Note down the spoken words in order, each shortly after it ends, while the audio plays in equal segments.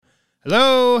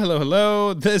Hello, hello,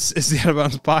 hello. This is the Out of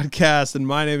Bounds Podcast, and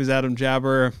my name is Adam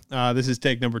Jabber. This is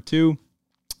take number 2,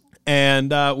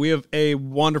 and we have a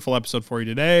wonderful episode for you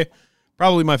today.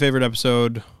 Probably my favorite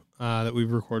episode that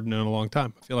we've recorded in a long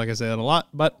time. I feel like I say that a lot,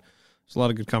 but there's a lot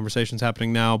of good conversations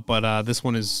happening now, but this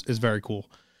one is very cool.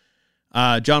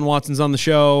 John Watson's on the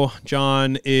show.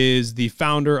 John is the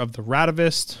founder of The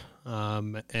Rativist,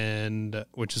 and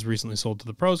which is recently sold to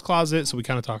the Pros Closet, so we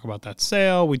kind of talk about that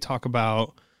sale. We talk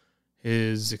about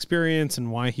his experience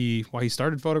and why he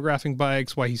started photographing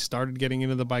bikes, why he started getting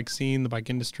into the bike scene, the bike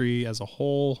industry as a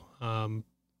whole, kind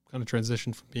of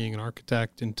transitioned from being an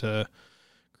architect into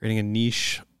creating a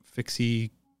niche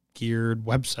fixie geared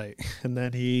website. And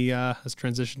then he has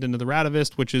transitioned into The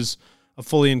Rativist, which is a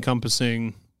fully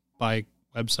encompassing bike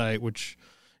website, which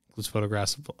includes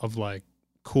photographs of like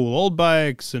cool old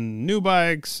bikes and new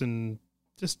bikes and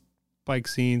just bike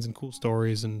scenes and cool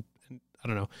stories. And I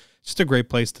don't know, just a great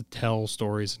place to tell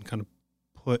stories and kind of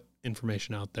put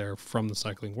information out there from the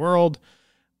cycling world.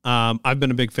 I've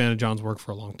been a big fan of John's work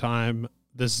for a long time.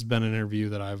 This has been an interview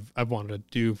that I've wanted to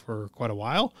do for quite a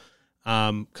while.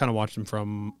 Kind of watched him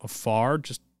from afar.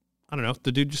 Just, I don't know,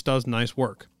 the dude just does nice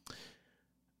work.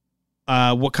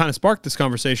 What kind of sparked this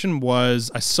conversation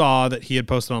was I saw that he had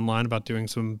posted online about doing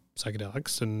some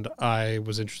psychedelics, and I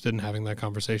was interested in having that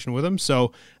conversation with him.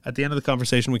 So at the end of the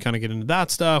conversation, we kind of get into that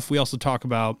stuff. We also talk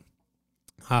about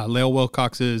Lael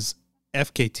Wilcox's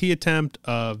FKT attempt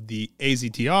of the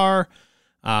AZTR,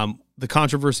 the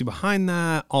controversy behind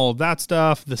that, all of that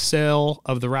stuff, the sale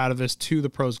of The Rativist to the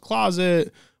Pros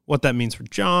Closet, what that means for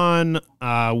John,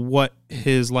 what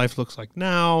his life looks like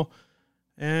now,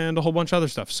 and a whole bunch of other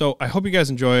stuff. So I hope you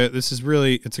guys enjoy it. This is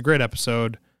it's a great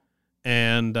episode.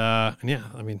 And yeah,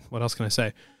 I mean, what else can I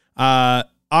say?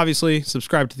 Obviously,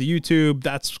 subscribe to the YouTube.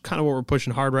 That's kind of what we're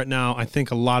pushing hard right now. I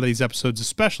think a lot of these episodes,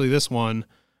 especially this one,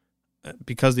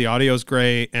 because the audio is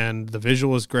great and the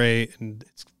visual is great and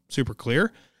it's super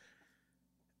clear,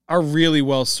 are really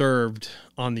well served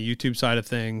on the YouTube side of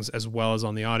things as well as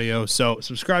on the audio. So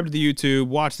subscribe to the YouTube,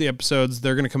 watch the episodes.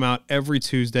 They're going to come out every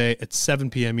Tuesday at 7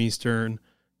 p.m. Eastern.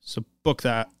 So book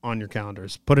that on your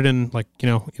calendars. Put it in, like, you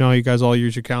know, you guys all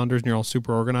use your calendars and you're all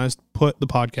super organized. Put the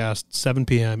podcast 7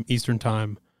 p.m. Eastern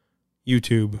time,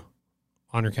 YouTube,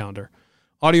 on your calendar.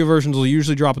 Audio versions will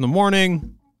usually drop in the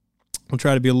morning. We'll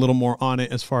try to be a little more on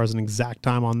it as far as an exact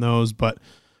time on those, but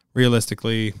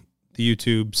realistically, the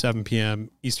YouTube 7 p.m.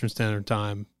 Eastern Standard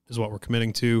Time is what we're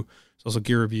committing to. There's also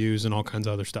gear reviews and all kinds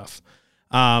of other stuff.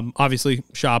 Obviously,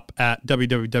 shop at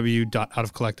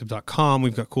www.outofcollective.com.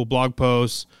 We've got cool blog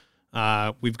posts.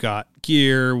 We've got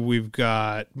gear. We've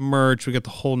got merch. We got the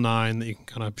whole nine that you can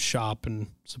kind of shop and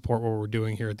support what we're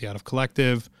doing here at the Out of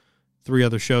Collective. 3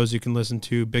 other shows you can listen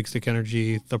to: Big Stick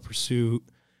Energy, The Pursuit,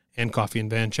 and Coffee and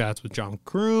Van Chats with John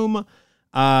Kroom.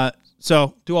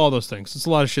 So do all those things. It's a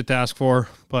lot of shit to ask for,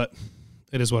 but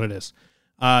it is what it is.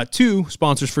 2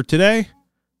 sponsors for today.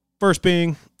 First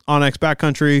being OnX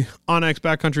Backcountry. OnX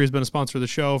Backcountry has been a sponsor of the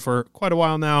show for quite a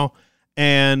while now,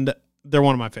 and they're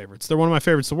one of my favorites. They're one of my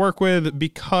favorites to work with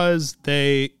because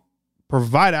they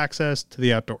provide access to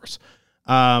the outdoors.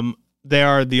 They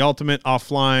are the ultimate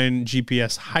offline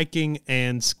GPS hiking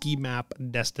and ski map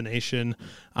destination.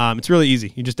 It's really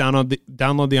easy. You just download the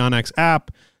OnX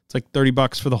app. It's like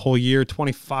 $30 for the whole year,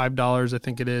 $25 I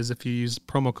think it is if you use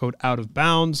promo code Out of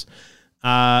Bounds,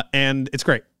 and it's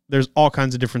great. There's all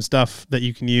kinds of different stuff that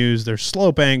you can use. There's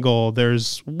slope angle.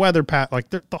 There's weather path. Like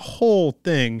the whole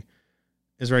thing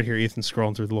is right here. Ethan's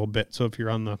scrolling through the little bit. So if you're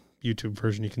on the YouTube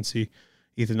version, you can see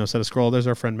Ethan knows how to scroll. There's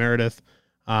our friend Meredith.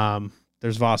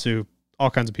 There's Vasu. All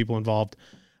kinds of people involved.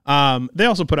 They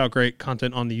also put out great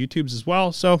content on the YouTubes as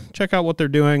well. So check out what they're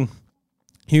doing.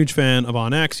 Huge fan of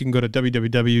OnX. You can go to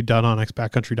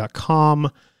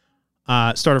www.onxbackcountry.com,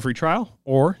 start a free trial,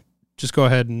 or just go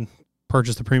ahead and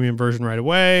purchase the premium version right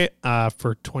away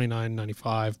for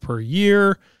 $29.95 per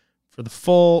year for the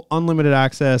full unlimited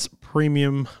access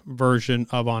premium version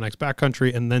of OnX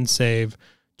Backcountry, and then save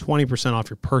 20% off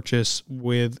your purchase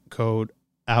with code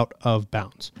Out of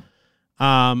Bounds.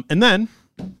 And then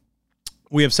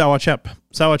we have Salwatch Hemp.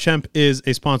 Salwatch Hemp is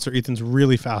a sponsor. Ethan's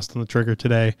really fast on the trigger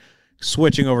today,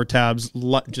 switching over tabs.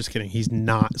 Just kidding. He's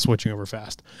not switching over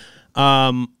fast.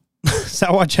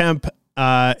 Salwatch Hemp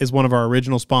is one of our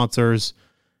original sponsors.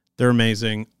 They're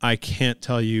amazing. I can't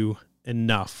tell you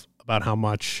enough about how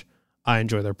much I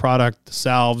enjoy their product, the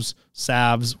salves,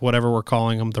 whatever we're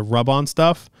calling them, the rub-on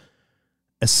stuff.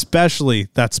 Especially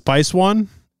that spice one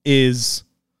is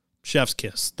chef's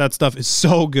kiss. That stuff is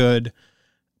so good.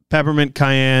 Peppermint,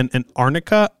 cayenne, and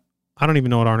arnica. I don't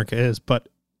even know what arnica is, but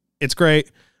it's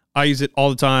great. I use it all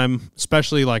the time,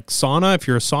 especially like sauna. If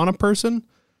you're a sauna person,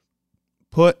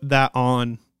 put that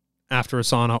on after a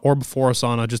sauna or before a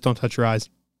sauna. Just don't touch your eyes.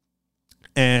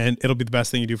 And it'll be the best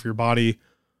thing you do for your body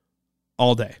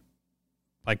all day,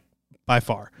 like by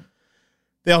far.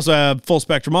 They also have full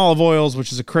spectrum olive oils,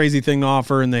 which is a crazy thing to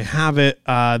offer, and they have it.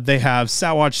 They have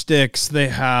Sawatch sticks. They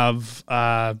have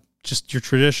just your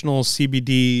traditional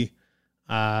CBD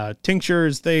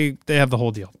tinctures. They have the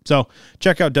whole deal. So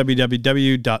check out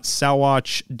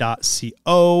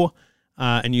www.sawatch.co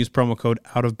and use promo code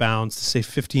Out of Bounds to save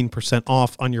 15%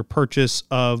 off on your purchase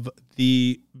of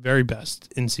the very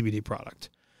best in CBD product.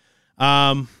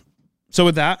 So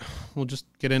with that, we'll just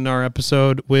get into our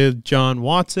episode with John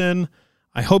Watson.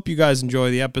 I hope you guys enjoy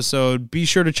the episode. Be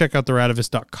sure to check out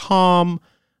theradivist.com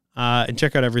and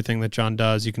check out everything that John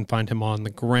does. You can find him on the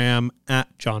gram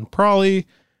at John Prawley,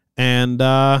 and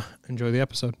enjoy the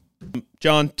episode.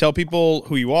 John, tell people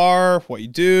who you are, what you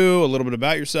do, a little bit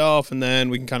about yourself, and then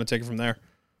we can kind of take it from there.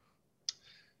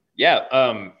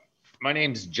 Yeah. My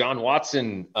name's John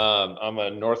Watson. I'm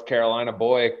a North Carolina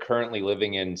boy, currently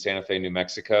living in Santa Fe, New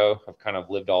Mexico. I've kind of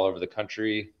lived all over the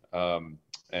country.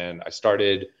 And I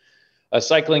started a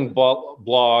cycling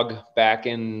blog back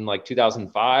in like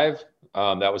 2005.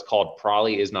 That was called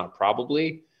Probably Is Not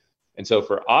Probably. And so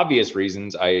for obvious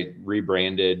reasons, I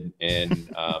rebranded in,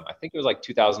 I think it was like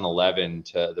 2011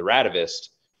 to The Radivist,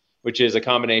 which is a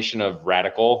combination of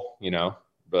radical,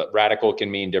 but radical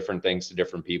can mean different things to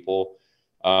different people.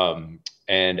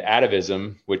 And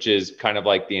atavism, which is kind of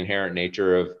like the inherent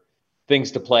nature of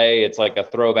things to play. It's like a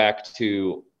throwback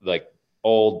to like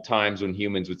old times when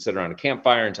humans would sit around a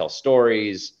campfire and tell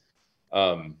stories.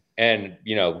 And,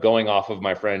 going off of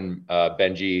my friend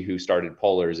Benji, who started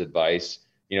Polar's advice,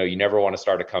 you never want to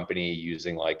start a company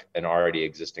using like an already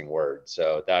existing word.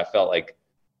 So that felt like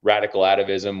radical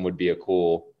atavism would be a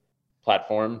cool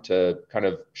platform to kind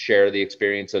of share the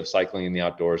experience of cycling in the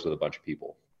outdoors with a bunch of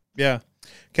people. Yeah.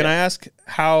 Can I ask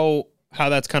how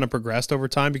that's kind of progressed over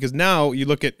time? Because now you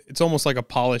look at, it's almost like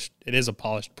it is a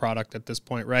polished product at this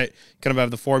point, right? Kind of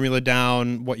have the formula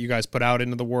down. What you guys put out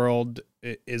into the world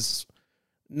is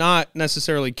not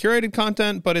necessarily curated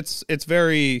content, but it's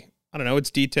very, I don't know,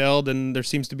 it's detailed, and there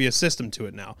seems to be a system to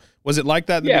it now. Was it like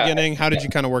that in the beginning? How did you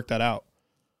kind of work that out?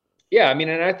 Yeah. I mean,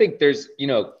 and I think there's,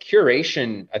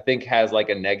 curation, I think has like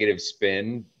a negative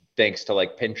spin thanks to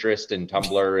like Pinterest and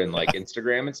Tumblr and like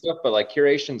Instagram and stuff, but like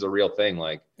curation's a real thing.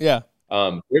 Like,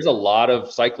 there's a lot of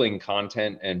cycling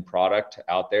content and product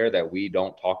out there that we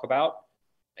don't talk about.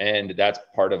 And that's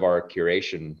part of our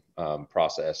curation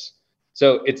process.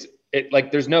 So it's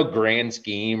there's no grand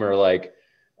scheme or like,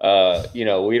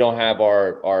 we don't have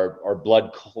our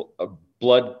blood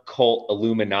cult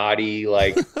Illuminati,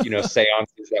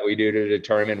 seances that we do to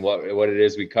determine what it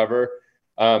is we cover.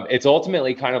 It's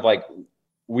ultimately kind of like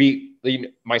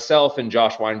myself and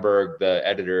Josh Weinberg, the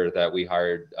editor that we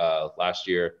hired last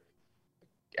year,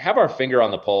 have our finger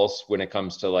on the pulse when it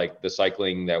comes to like the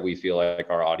cycling that we feel like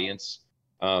our audience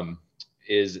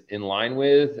is in line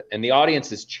with. And the audience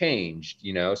has changed,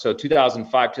 so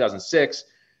 2005, 2006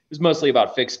 was mostly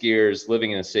about fixed gears,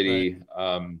 living in a city,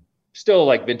 right. Still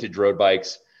like vintage road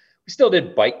bikes. We still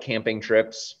did bike camping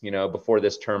trips, before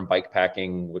this term bike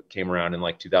packing came around in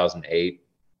like 2008.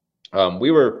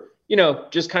 We were,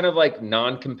 just kind of like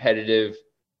non-competitive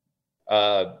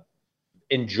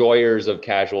enjoyers of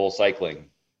casual cycling.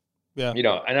 Yeah.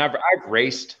 And I've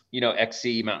raced,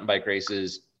 XC mountain bike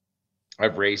races.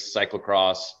 I've raced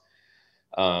cyclocross.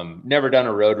 Never done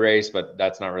a road race, but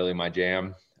that's not really my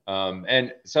jam.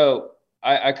 And so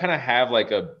I kind of have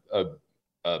like a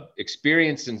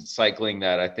experience in cycling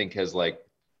that I think has like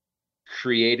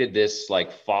created this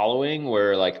like following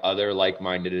where like other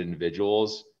like-minded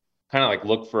individuals kind of like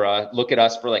look at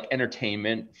us for like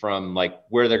entertainment, from like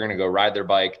where they're going to go ride their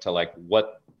bike to like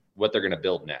what they're going to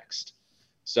build next.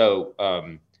 So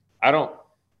I don't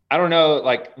know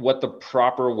like what the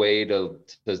proper way to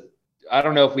I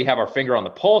don't know if we have our finger on the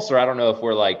pulse, or I don't know if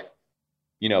we're like,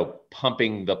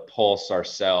 pumping the pulse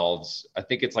ourselves. I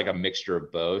think it's like a mixture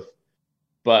of both,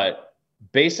 but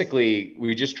basically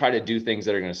we just try to do things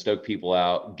that are going to stoke people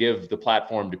out, give the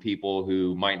platform to people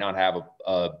who might not have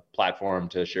a platform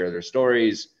to share their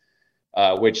stories,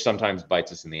 which sometimes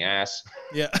bites us in the ass.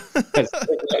 Yeah. as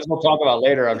we'll talk about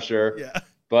later, I'm sure. Yeah.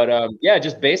 But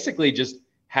just basically just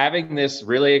having this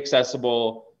really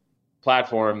accessible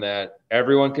platform that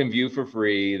everyone can view for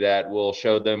free, that will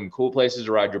show them cool places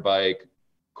to ride your bike,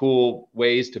 cool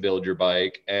ways to build your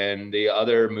bike, and the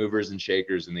other movers and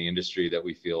shakers in the industry that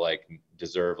we feel like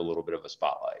deserve a little bit of a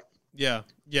spotlight. Yeah.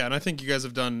 Yeah. And I think you guys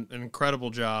have done an incredible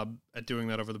job at doing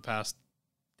that over the past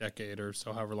decade or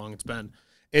so, however long it's been.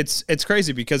 It's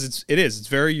crazy because it's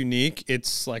very unique.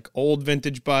 It's like old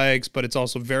vintage bikes, but it's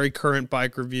also very current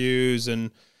bike reviews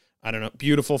and I don't know,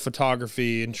 beautiful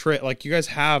photography and like you guys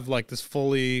have like this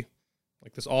fully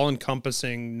like this all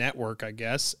encompassing network, I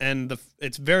guess. And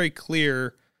it's very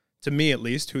clear to me, at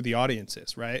least, who the audience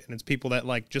is, right? And it's people that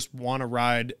like just want to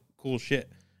ride cool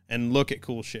shit and look at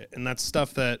cool shit. And that's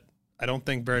stuff that I don't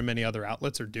think very many other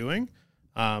outlets are doing.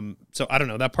 So I don't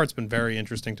know, that part's been very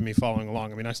interesting to me following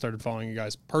along. I mean, I started following you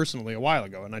guys personally a while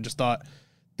ago, and I just thought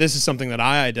this is something that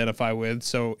I identify with.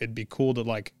 So it'd be cool to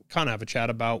like kind of have a chat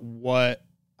about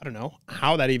I don't know,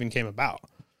 how that even came about.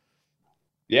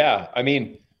 Yeah. I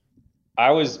mean,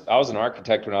 I was an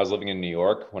architect when I was living in New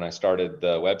York when I started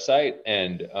the website.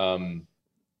 And,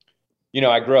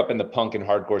 I grew up in the punk and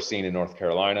hardcore scene in North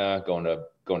Carolina, going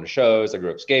to shows. I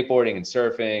grew up skateboarding and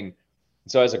surfing.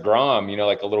 And so as a Grom,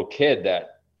 like a little kid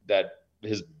that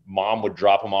his mom would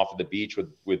drop him off at the beach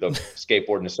with a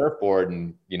skateboard and a surfboard.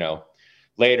 And,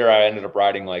 later I ended up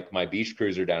riding like my beach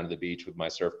cruiser down to the beach with my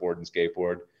surfboard and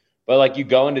skateboard. But like you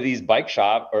go into these bike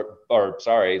shop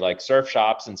like surf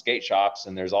shops and skate shops,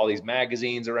 and there's all these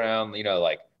magazines around,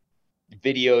 like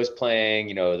videos playing,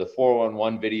 the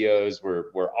 411 videos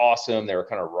were awesome. They were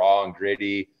kind of raw and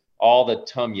gritty. All the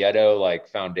Tum Yeto like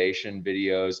foundation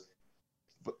videos,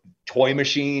 Toy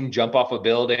Machine, jump off a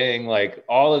building, like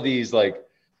all of these like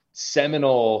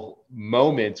seminal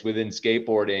moments within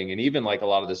skateboarding, and even like a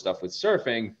lot of the stuff with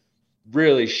surfing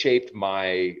really shaped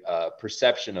my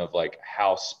perception of like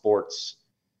how sports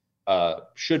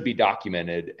should be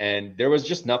documented. And there was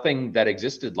just nothing that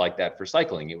existed like that for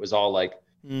cycling. It was all like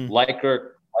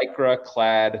lycra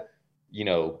clad,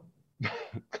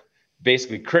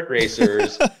 basically crit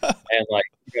racers and like,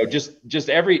 just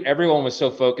everyone was so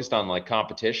focused on like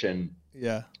competition.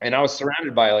 Yeah. And I was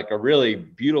surrounded by like a really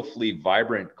beautifully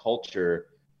vibrant culture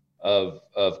of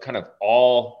kind of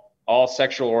all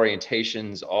sexual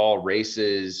orientations, all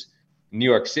races, New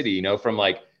York City, from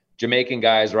like Jamaican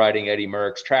guys riding Eddie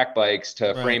Merckx track bikes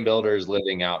to frame builders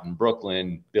living out in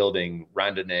Brooklyn, building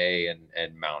randonnée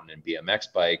and mountain and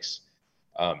BMX bikes.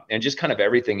 And just kind of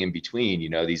everything in between.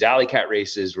 These alley cat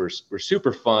races were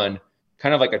super fun,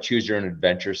 kind of like a choose your own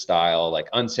adventure style, like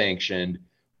unsanctioned,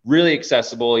 really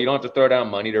accessible. You don't have to throw down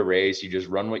money to race. You just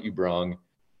run what you brung.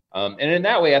 And in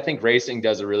that way, I think racing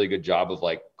does a really good job of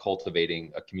like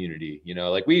cultivating a community.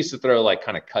 Like we used to throw like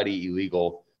kind of cutty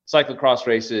illegal cyclocross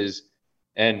races.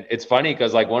 And it's funny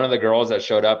because like one of the girls that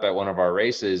showed up at one of our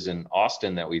races in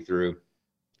Austin that we threw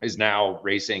is now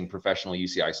racing professional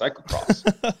UCI cyclocross.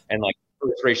 And like the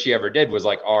first race she ever did was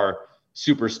like our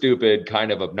super stupid,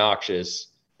 kind of obnoxious,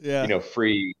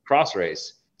 free cross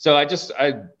race. So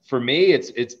for me,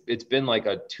 it's been like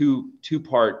a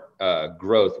two-part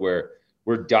growth where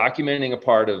we're documenting a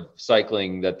part of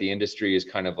cycling that the industry is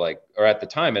kind of like, or at the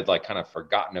time had like kind of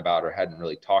forgotten about or hadn't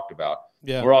really talked about.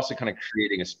 Yeah. We're also kind of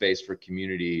creating a space for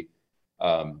community.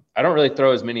 I don't really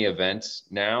throw as many events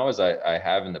now as I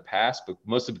have in the past, but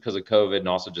mostly because of COVID and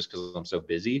also just because I'm so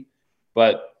busy.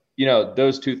 But,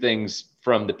 those two things,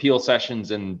 from the Peel sessions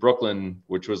in Brooklyn,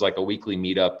 which was like a weekly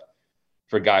meetup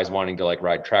for guys wanting to like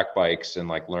ride track bikes and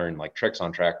like learn like tricks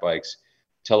on track bikes,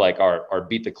 to like our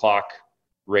beat the clock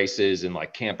races and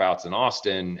like camp outs in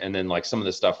Austin. And then like some of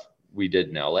the stuff we did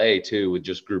in LA too, with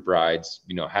just group rides,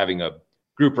 having a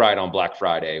group ride on Black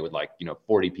Friday with like,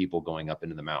 40 people going up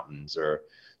into the mountains, or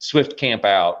Swift camp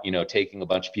out, taking a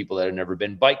bunch of people that had never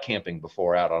been bike camping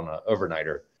before out on an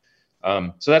overnighter.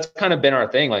 So that's kind of been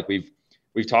our thing. Like we've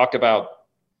talked about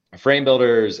frame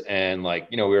builders and like,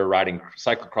 we were riding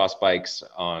cyclocross bikes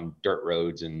on dirt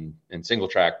roads and single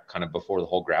track kind of before the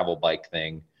whole gravel bike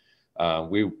thing.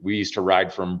 We used to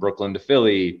ride from Brooklyn to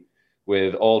Philly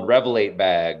with old Revelate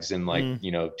bags in like,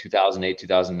 2008,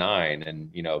 2009. And,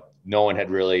 no one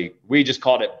had we just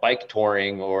called it bike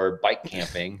touring or bike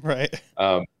camping. Right.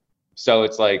 So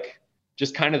it's like,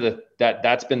 just kind of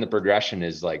that's been the progression,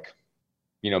 is like,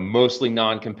 mostly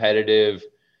non-competitive,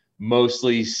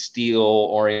 mostly steel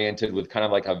oriented with kind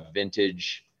of like a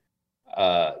vintage,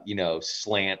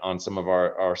 slant on some of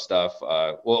our stuff.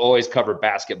 We'll always cover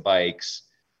basket bikes,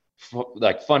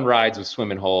 like fun rides with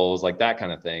swimming holes, like that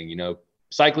kind of thing.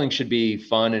 Cycling should be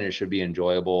fun and it should be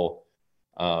enjoyable.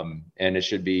 And it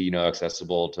should be,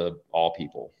 accessible to all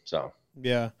people. So,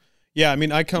 yeah. I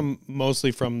mean, I come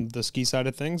mostly from the ski side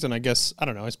of things, and I guess, I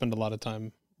don't know, I spend a lot of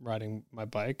time riding my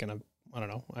bike, and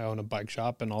I own a bike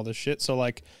shop and all this shit. So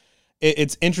like,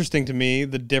 it's interesting to me,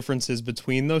 the differences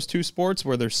between those two sports,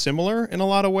 where they're similar in a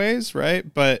lot of ways.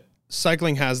 Right. But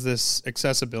cycling has this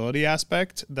accessibility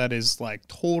aspect that is like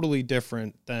totally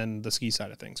different than the ski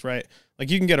side of things, right?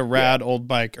 Like you can get a rad old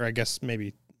bike, or I guess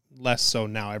maybe less so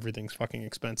now. Everything's fucking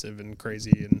expensive and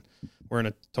crazy, and we're in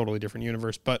a totally different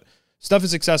universe. But stuff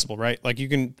is accessible, right? Like you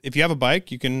can, if you have a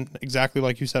bike, you can, exactly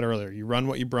like you said earlier, you run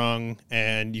what you brung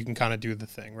and you can kind of do the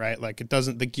thing, right? Like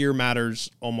the gear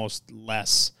matters almost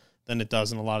less than it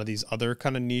does in a lot of these other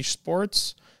kind of niche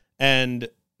sports. And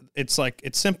it's like,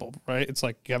 it's simple, right? It's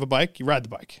like you have a bike, you ride the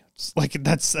bike. It's like,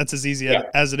 that's as easy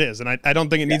as it is. And I don't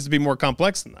think it needs to be more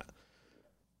complex than that.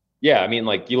 Yeah. I mean,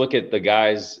 like you look at the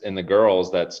guys and the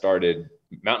girls that started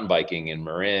mountain biking in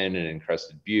Marin and in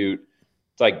Crested Butte,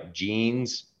 it's like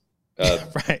jeans,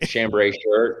 right. Chambray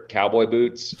shirt, cowboy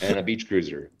boots, and a beach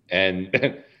cruiser, and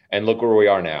look where we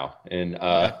are now. And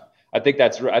I think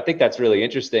that's really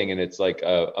interesting. And it's like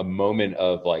a moment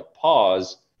of like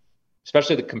pause,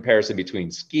 especially the comparison between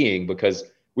skiing, because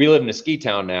we live in a ski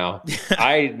town now.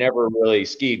 I never really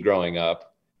skied growing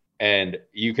up, and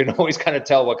you can always kind of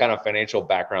tell what kind of financial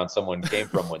background someone came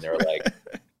from when they're like,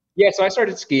 yeah, so I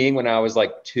started skiing when I was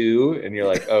like 2, and you're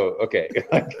like, oh, okay.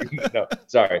 No,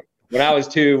 sorry. When I was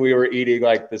 2, we were eating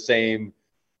like the same,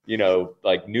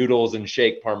 like noodles and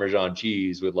shake Parmesan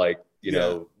cheese with like,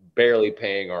 barely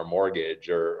paying our mortgage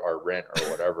or our rent or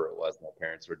whatever it was my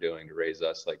parents were doing to raise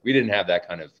us. Like we didn't have that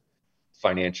kind of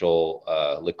financial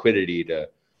liquidity to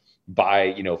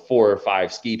buy, 4 or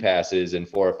 5 ski passes and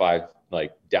 4 or 5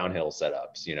 like downhill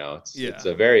setups. It's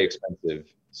a very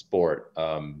expensive sport.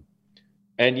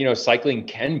 And, cycling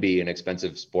can be an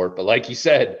expensive sport, but like you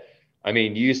said, I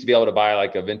mean, you used to be able to buy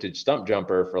like a vintage stump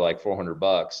jumper for like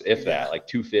 $400, if that, like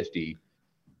 $250,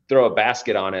 throw a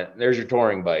basket on it. There's your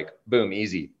touring bike. Boom,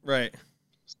 easy. Right.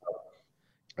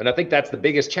 And I think that's the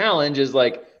biggest challenge, is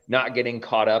like not getting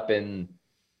caught up in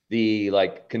the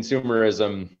like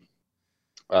consumerism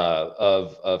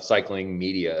of cycling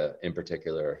media in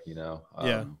particular,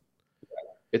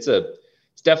 It's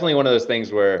definitely one of those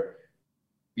things where,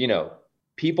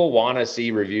 people want to see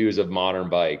reviews of modern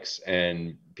bikes,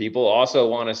 and people also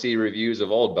want to see reviews of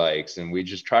old bikes. And we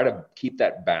just try to keep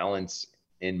that balance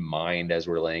in mind as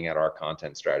we're laying out our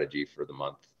content strategy for the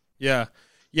month. Yeah.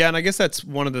 Yeah. And I guess that's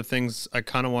one of the things I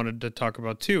kind of wanted to talk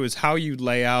about too, is how you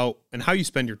lay out and how you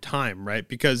spend your time, right?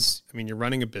 Because I mean, you're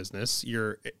running a business,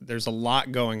 there's a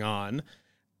lot going on.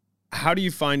 How do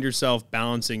you find yourself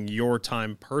balancing your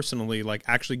time personally, like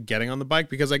actually getting on the bike?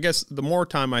 Because I guess the more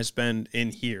time I spend in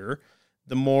here,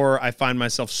 the more I find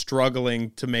myself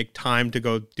struggling to make time to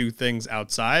go do things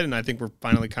outside. And I think we're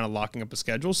finally kind of locking up a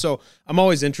schedule. So I'm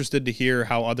always interested to hear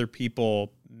how other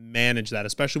people manage that,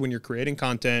 especially when you're creating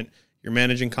content, you're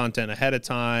managing content ahead of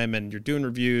time, and you're doing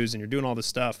reviews and you're doing all this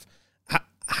stuff.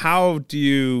 How do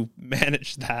you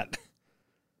manage that?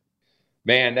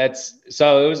 Man,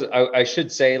 I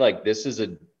should say, like,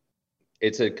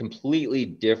 it's a completely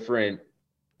different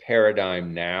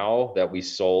paradigm now that we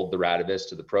sold the Radavis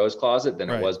to the Pros Closet than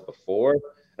it was before.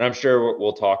 And I'm sure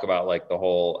we'll talk about like the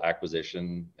whole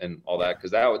acquisition and all that,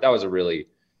 because that was a really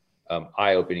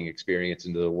eye-opening experience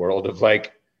into the world of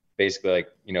like basically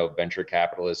like, venture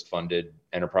capitalist funded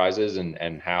enterprises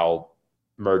and how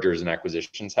mergers and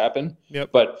acquisitions happen. Yep.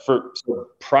 But so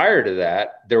prior to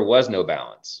that, there was no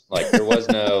balance. Like there was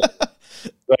no,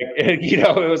 like,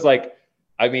 it was like,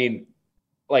 I mean,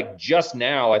 like just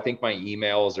now, I think my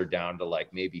emails are down to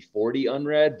like maybe 40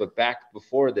 unread, but back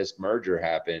before this merger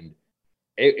happened,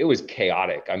 it was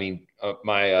chaotic. I mean,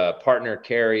 my partner,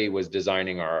 Carrie, was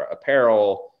designing our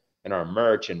apparel and our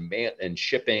merch and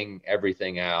shipping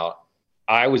everything out.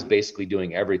 I was basically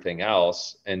doing everything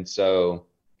else. And so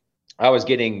I was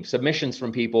getting submissions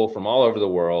from people from all over the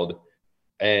world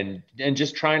and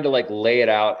just trying to like lay it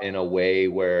out in a way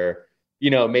where,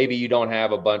 maybe you don't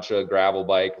have a bunch of gravel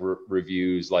bike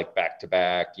reviews like back to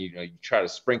back. You try to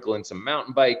sprinkle in some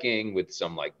mountain biking with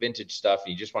some like vintage stuff.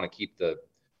 And you just want to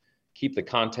keep the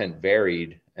content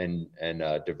varied and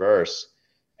diverse.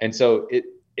 And so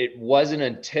it wasn't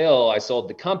until I sold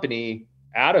the company,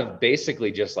 out of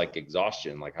basically just like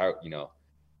exhaustion, like how,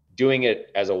 doing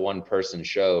it as a one person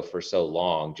show for so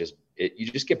long, you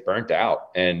just get burnt out.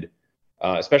 And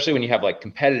especially when you have like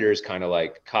competitors kind of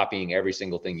like copying every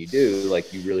single thing you do,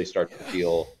 like you really start to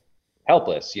feel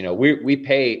helpless. We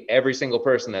pay every single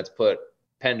person that's put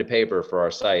pen to paper for our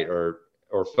site or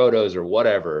photos or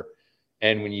whatever.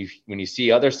 And when you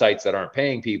see other sites that aren't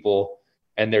paying people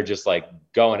and they're just like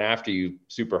going after you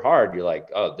super hard, you're like,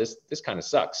 oh, this kind of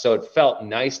sucks. So it felt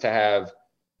nice to have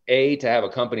a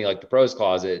company like the Pros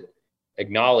Closet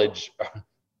acknowledge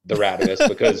the Radavis,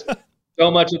 because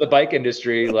so much of the bike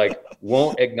industry like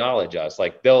won't acknowledge us.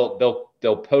 Like they'll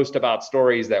post about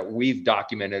stories that we've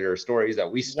documented or stories that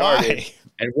we started. Why?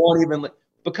 And won't even,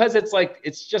 because it's like,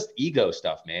 it's just ego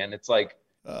stuff, man. It's like,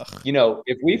 you know,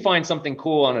 if we find something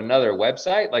cool on another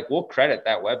website, like we'll credit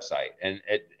that website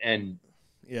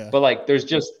but like, there's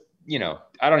just, you know,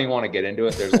 I don't even want to get into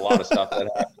it. There's a lot of stuff that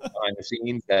happens behind the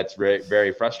scenes that's very,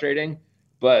 very frustrating.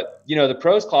 But, you know, the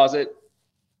Pros Closet,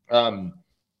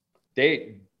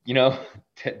 they, you know,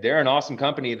 they're an awesome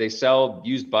company. They sell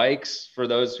used bikes for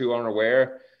those who aren't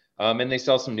aware. And they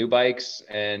sell some new bikes,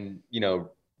 and, you know,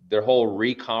 their whole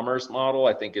re-commerce model,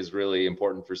 I think, is really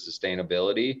important for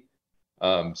sustainability.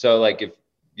 So like, if,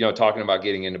 you know, talking about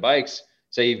getting into bikes,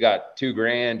 say you've got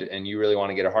 $2,000 and you really want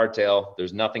to get a hardtail,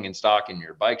 there's nothing in stock in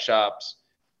your bike shops.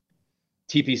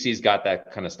 TPC's got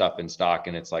that kind of stuff in stock,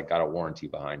 and it's like got a warranty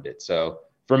behind it. So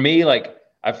for me, like,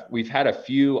 we've had a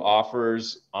few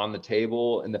offers on the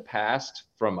table in the past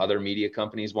from other media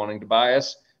companies wanting to buy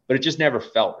us, but it just never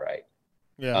felt right.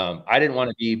 Yeah. I didn't want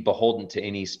to be beholden to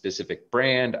any specific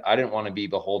brand. I didn't want to be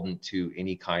beholden to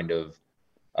any kind of,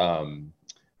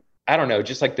 I don't know,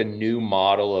 just like the new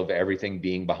model of everything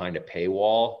being behind a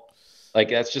paywall. Like,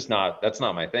 that's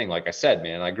not my thing. Like I said,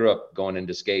 man, I grew up going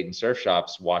into skate and surf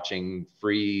shops, watching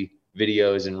free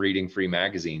videos and reading free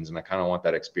magazines. And I kind of want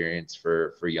that experience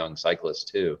for young cyclists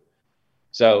too.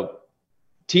 So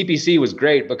TPC was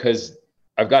great because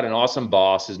I've got an awesome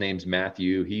boss. His name's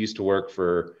Matthew. He used to work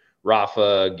for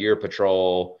Rafa, Gear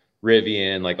Patrol,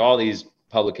 Rivian, like all these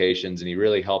publications. And he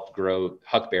really helped grow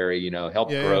Huckberry, you know,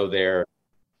 grow their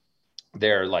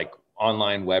like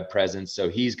online web presence. So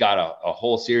he's got a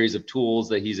whole series of tools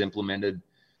that he's implemented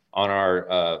on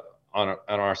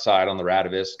our side on the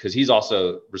Rativist, because he's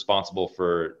also responsible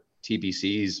for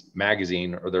TPC's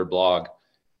magazine or their blog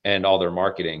and all their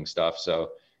marketing stuff.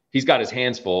 So he's got his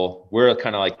hands full. We're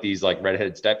kind of like these like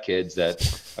redheaded stepkids that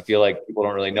I feel like people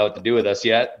don't really know what to do with us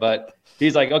yet. But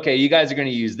he's like, okay, you guys are going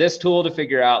to use this tool to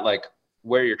figure out like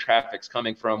where your traffic's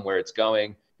coming from, where it's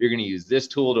going. You're going to use this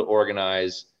tool to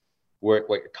organize what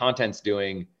your content's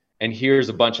doing. And here's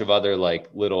a bunch of other like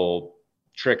little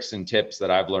tricks and tips that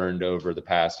I've learned over the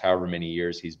past however many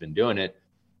years he's been doing it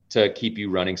to keep you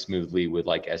running smoothly with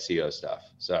like SEO stuff.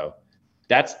 So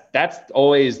that's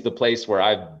always the place where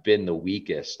I've been the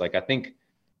weakest. Like, I think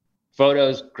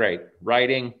photos, great.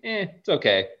 Writing, it's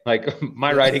okay. Like,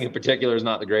 my writing in particular is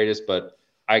not the greatest, but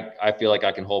I feel like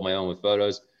I can hold my own with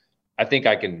photos. I think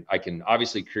I can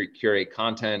obviously curate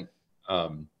content.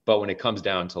 But when it comes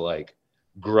down to like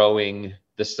growing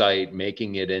the site,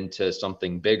 making it into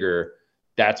something bigger,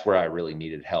 that's where I really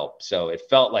needed help. So it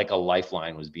felt like a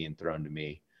lifeline was being thrown to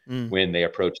me when they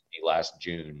approached me last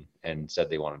June and said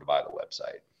they wanted to buy the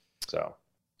website. So,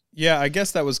 yeah, I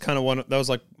guess that was kind of that was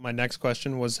like my next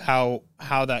question, was how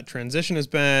that transition has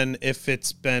been, if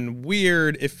it's been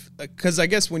weird, because I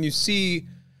guess when you see,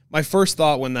 my first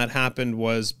thought when that happened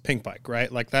was Pinkbike, right?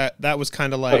 Like that was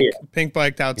kind of like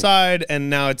Pinkbiked outside, and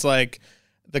now it's like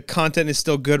the content is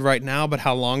still good right now, but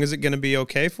how long is it going to be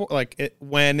okay for? Like,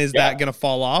 when is that going to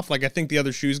fall off? Like, I think the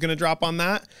other shoe is going to drop on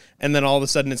that, and then all of a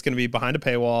sudden it's going to be behind a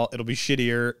paywall. It'll be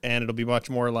shittier, and it'll be much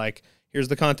more like, here's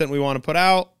the content we want to put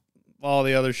out. All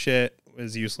the other shit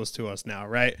is useless to us now,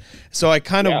 right? So I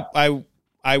kind of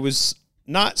I was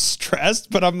not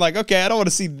stressed, but I'm like, okay, I don't want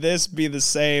to see this be the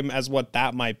same as what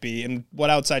that might be and what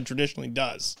Outside traditionally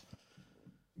does.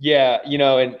 Yeah, you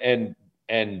know,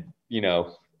 and you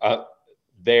know, I'm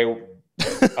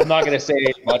not going to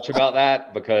say much about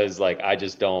that because like I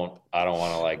don't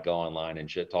want to like go online and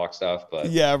shit talk stuff, but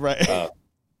yeah, right.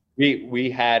 We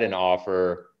had an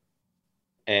offer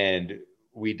and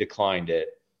we declined it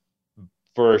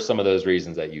for some of those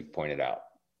reasons that you've pointed out.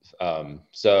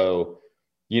 So,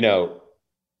 you know,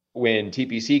 when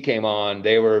TPC came on,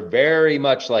 they were very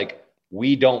much like,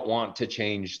 we don't want to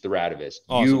change the Rativist.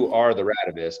 Awesome. You are the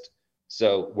Rativist.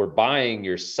 So we're buying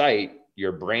your site,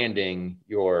 your branding,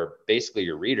 basically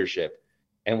your readership,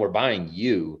 and we're buying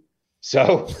you.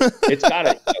 So it's got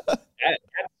to,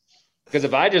 because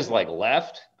if I just like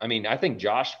left, I mean, I think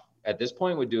Josh at this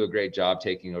point would do a great job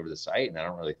taking over the site. And I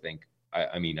don't really think,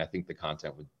 I think the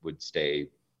content would stay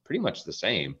pretty much the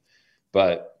same,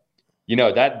 but you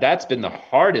know, that's been the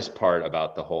hardest part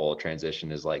about the whole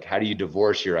transition, is like, how do you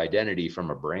divorce your identity from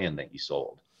a brand that you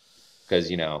sold?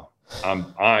 Because, you know,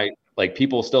 like,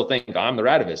 people still think I'm the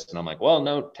Rativist, and I'm like, well,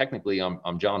 no, technically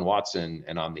I'm John Watson,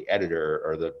 and I'm the editor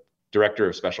or the director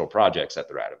of special projects at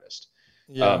the Rativist.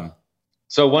 Yeah.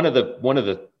 So one of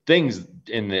the things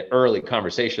in the early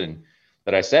conversation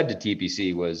that I said to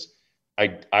TPC was,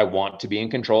 I want to be in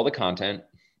control of the content.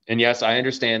 And yes, I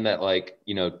understand that, like,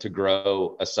 you know, to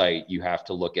grow a site, you have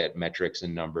to look at metrics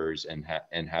and numbers and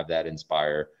have that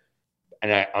inspire.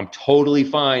 And I'm totally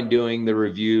fine doing the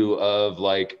review of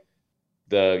like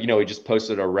we just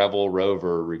posted a Revel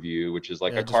Rover review, which is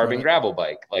like a carbon gravel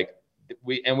bike. Like,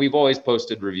 we've always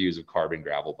posted reviews of carbon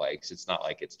gravel bikes. It's not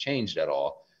like it's changed at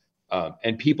all.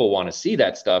 And people want to see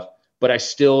that stuff, but I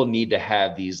still need to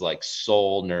have these like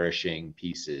soul nourishing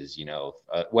pieces, you know,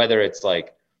 whether it's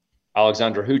like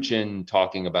Alexandra Huchin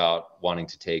talking about wanting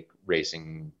to take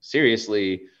racing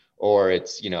seriously, or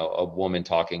it's, you know, a woman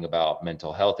talking about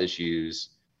mental health issues,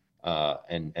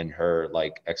 and her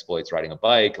like exploits riding a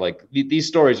bike. Like these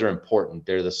stories are important.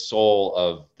 They're the soul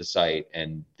of the site,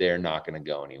 and they're not going to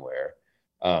go anywhere.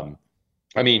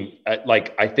 I mean,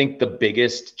 I think the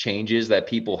biggest changes that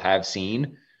people have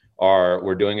seen are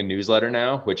we're doing a newsletter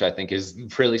now, which I think is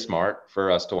really smart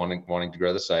for us to wanting to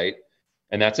grow the site.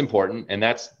 And that's important. And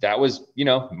that was, you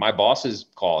know, my boss's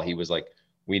call. He was like,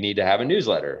 we need to have a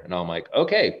newsletter. And I'm like,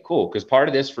 okay, cool. Because part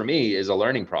of this for me is a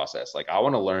learning process. Like I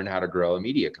want to learn how to grow a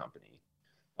media company.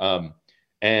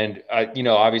 You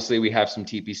know, obviously we have some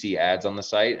TPC ads on the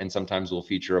site, and sometimes we'll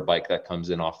feature a bike that comes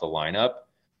in off the lineup.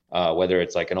 Whether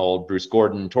it's like an old Bruce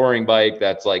Gordon touring bike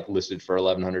that's like listed for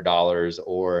 $1,100,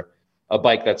 or a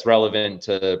bike that's relevant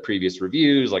to previous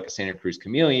reviews, like a Santa Cruz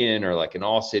Chameleon or like an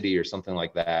All City or something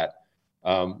like that.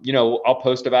 You know, I'll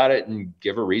post about it and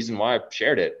give a reason why I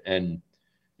shared it. And,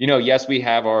 you know, yes, we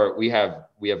have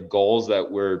goals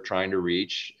that we're trying to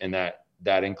reach. And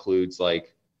that includes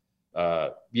like,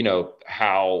 you know,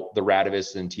 how the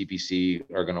Radivis and TPC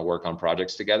are going to work on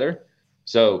projects together.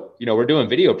 So, you know, we're doing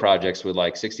video projects with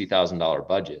like $60,000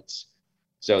 budgets.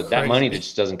 So crazy. That money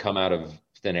just doesn't come out of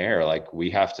thin air. Like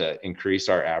we have to increase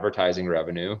our advertising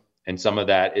revenue. And some of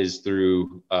that is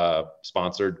through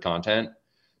sponsored content,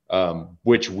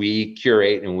 which we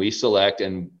curate and we select.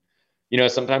 And, you know,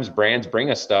 sometimes brands bring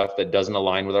us stuff that doesn't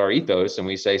align with our ethos. And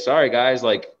we say, sorry, guys,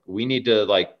 like we need to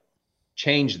like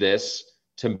change this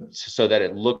so that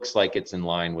it looks like it's in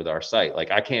line with our site.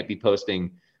 Like I can't be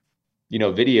posting, you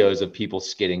know, videos of people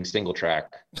skidding single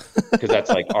track, because that's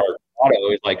like our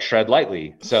motto is like shred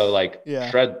lightly. So like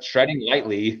shredding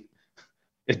lightly,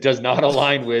 it does not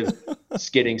align with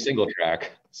skidding single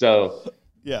track. So,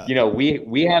 you know,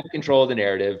 we have control of the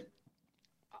narrative.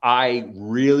 I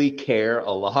really care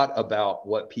a lot about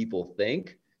what people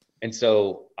think. And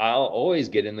so I'll always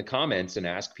get in the comments and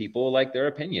ask people like their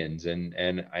opinions, and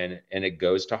it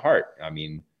goes to heart. I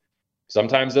mean,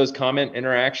 sometimes those comment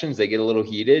interactions, they get a little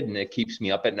heated and it keeps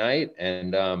me up at night.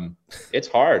 And it's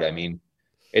hard. I mean,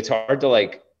 it's hard to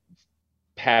like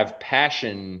have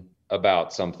passion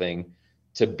about something,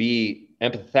 to be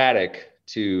empathetic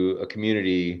to a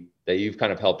community that you've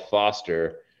kind of helped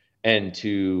foster, and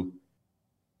to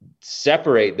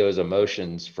separate those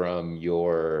emotions from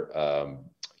your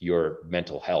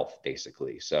mental health,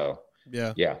 basically. So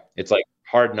yeah, it's like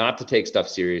hard not to take stuff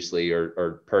seriously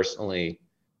or personally.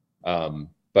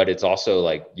 But it's also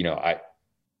like, you know,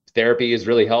 therapy has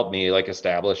really helped me like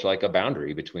establish like a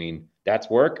boundary between that's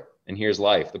work and here's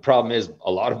life. The problem is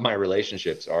a lot of my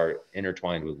relationships are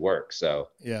intertwined with work. So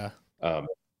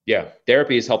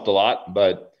therapy has helped a lot,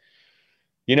 but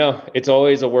you know, it's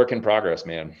always a work in progress,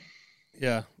 man.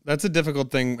 Yeah, that's a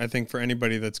difficult thing, I think, for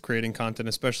anybody that's creating content,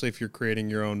 especially if you're creating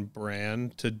your own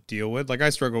brand, to deal with. Like, I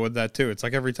struggle with that too. It's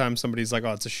like every time somebody's like,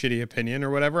 oh, it's a shitty opinion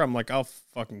or whatever, I'm like, I'll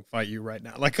fucking fight you right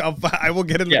now. Like, I will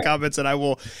get in the comments and I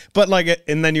will, but like,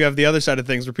 and then you have the other side of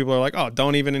things where people are like, oh,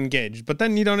 don't even engage. But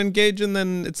then you don't engage, and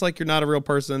then it's like you're not a real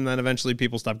person, and then eventually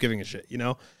people stop giving a shit, you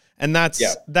know? And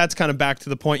that's kind of back to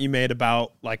the point you made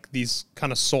about like these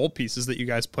kind of soul pieces that you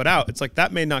guys put out. It's like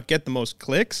that may not get the most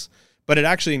clicks, but it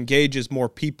actually engages more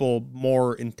people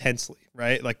more intensely,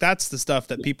 right? Like that's the stuff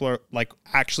that people are like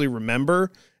actually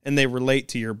remember, and they relate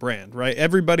to your brand, right?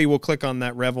 Everybody will click on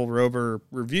that Revel Rover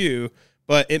review,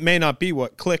 but it may not be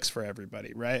what clicks for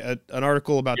everybody, right? An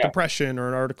article about depression or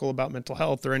an article about mental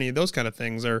health or any of those kind of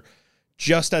things are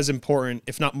just as important,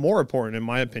 if not more important, in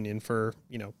my opinion, for,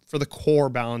 you know, for the core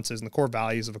balances and the core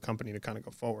values of a company to kind of go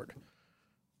forward.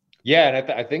 Yeah.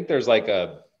 And I think there's like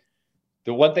the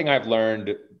one thing I've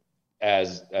learned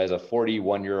as a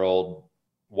 41-year-old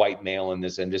white male in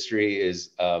this industry is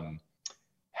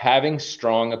having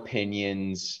strong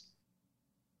opinions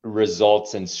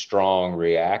results in strong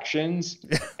reactions.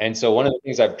 And so one of the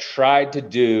things I've tried to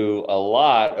do a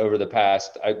lot over the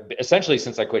past, essentially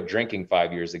since I quit drinking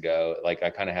 5 years ago, like I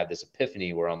kind of had this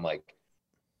epiphany where I'm like,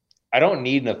 I don't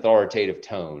need an authoritative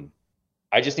tone.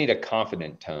 I just need a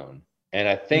confident tone. And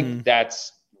I think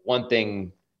that's one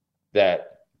thing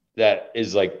that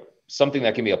is like something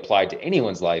that can be applied to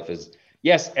anyone's life is,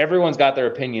 yes, everyone's got their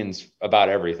opinions about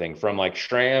everything from like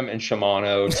SRAM and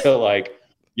Shimano to like,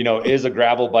 you know, is a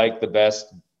gravel bike the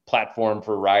best platform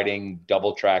for riding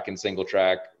double track and single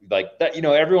track? Like that, you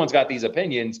know, everyone's got these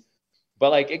opinions,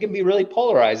 but like it can be really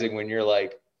polarizing when you're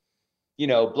like, you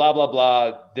know, blah, blah,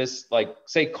 blah. This, like,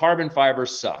 say carbon fiber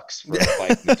sucks for a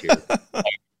bike material. Like,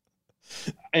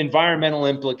 environmental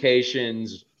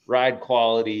implications, ride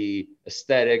quality,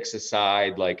 aesthetics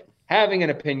aside, like having an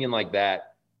opinion like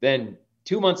that, then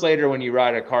 2 months later, when you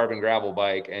ride a carbon gravel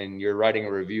bike and you're writing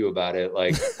a review about it,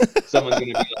 like someone's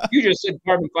going to be like, you just said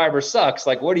carbon fiber sucks.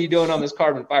 Like, what are you doing on this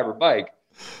carbon fiber bike?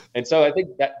 And so I think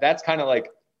that's kind of like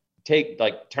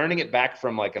turning it back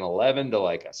from like an 11 to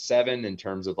like a 7 in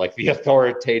terms of like the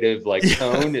authoritative like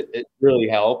tone. It really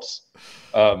helps.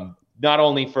 Not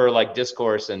only for like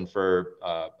discourse and for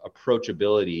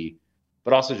approachability,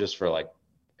 but also just for like,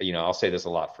 you know, I'll say this a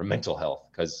lot, for mental health,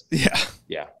 because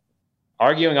yeah,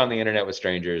 arguing on the internet with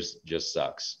strangers just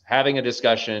sucks. Having a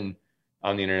discussion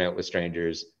on the internet with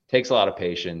strangers takes a lot of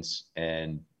patience,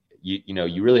 and you know,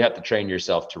 you really have to train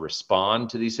yourself to respond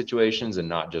to these situations and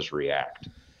not just react.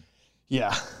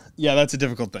 Yeah, that's a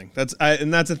difficult thing.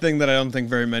 And that's a thing that I don't think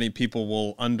very many people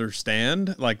will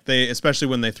understand. Like especially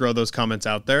when they throw those comments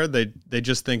out there, they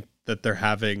just think that they're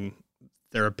having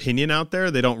their opinion out there.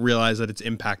 They don't realize that it's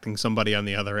impacting somebody on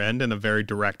the other end in a very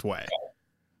direct way.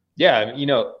 Yeah, you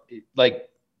know, like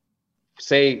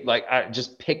say, like, I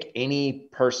just pick any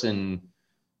person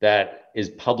that is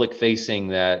public facing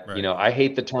that, right. You know, I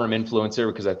hate the term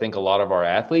influencer because I think a lot of our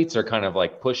athletes are kind of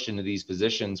like pushed into these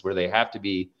positions where they have to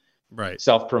be right.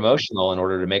 self-promotional in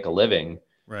order to make a living.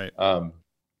 Right.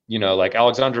 You know, like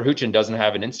Alexandra Huchin doesn't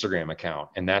have an Instagram account,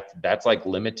 and that's like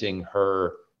limiting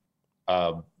her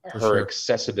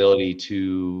accessibility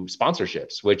to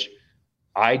sponsorships, which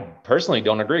I personally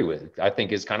don't agree with. I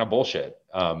think is kind of bullshit.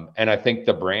 And I think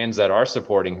the brands that are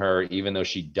supporting her, even though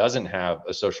she doesn't have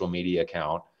a social media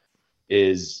account,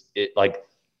 like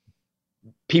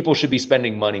people should be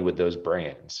spending money with those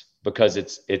brands, because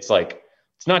it's like,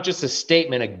 it's not just a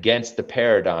statement against the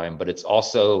paradigm, but it's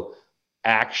also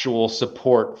actual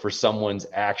support for someone's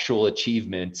actual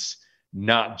achievements,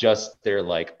 not just their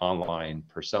like online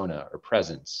persona or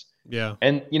presence. Yeah.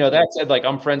 And, you know, that said, like,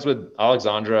 I'm friends with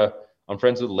Alexandra, I'm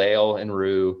friends with Lael and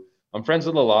Rue. I'm friends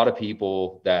with a lot of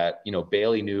people that, you know,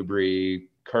 Bailey Newbury,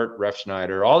 Kurt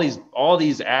Refschneider, all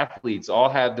these athletes all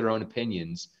have their own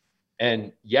opinions.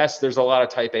 And yes, there's a lot of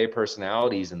type A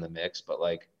personalities in the mix, but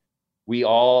like we're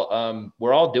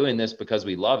all doing this because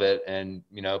we love it. And,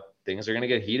 you know, things are going to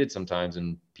get heated sometimes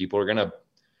and people are going to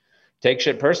take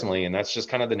shit personally. And that's just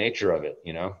kind of the nature of it.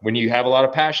 You know, when you have a lot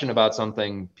of passion about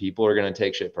something, people are going to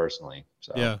take shit personally.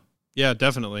 So yeah,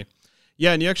 definitely.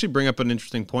 Yeah. And you actually bring up an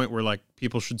interesting point where like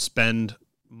people should spend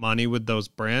money with those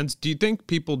brands. Do you think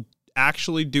people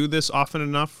actually do this often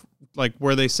enough? Like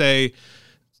where they say,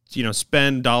 you know,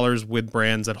 spend dollars with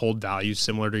brands that hold values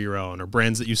similar to your own or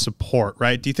brands that you support,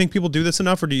 right? Do you think people do this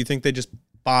enough, or do you think they just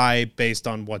buy based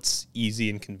on what's easy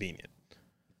and convenient?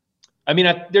 I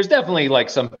mean, there's definitely like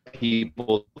some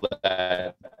people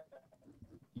that,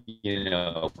 you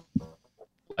know,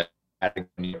 like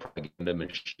Patagonia propaganda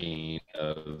machine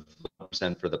of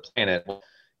 1% for the planet.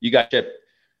 You got ship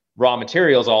raw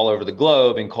materials all over the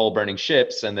globe in coal burning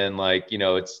ships. And then like, you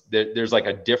know, there's like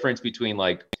a difference between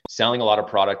like selling a lot of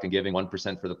product and giving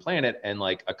 1% for the planet and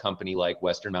like a company like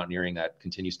Western Mountaineering that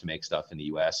continues to make stuff in the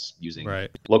US using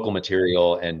local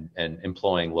material and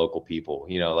employing local people.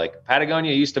 You know, like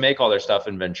Patagonia used to make all their stuff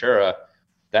in Ventura.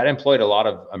 That employed a lot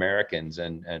of Americans.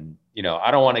 And you know,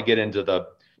 I don't want to get into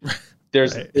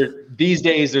these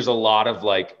days, there's a lot of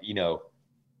like, you know,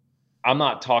 I'm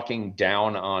not talking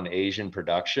down on Asian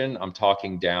production. I'm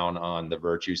talking down on the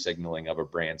virtue signaling of a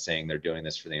brand saying they're doing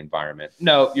this for the environment.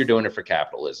 No, you're doing it for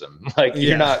capitalism. Like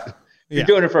you're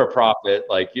doing it for a profit.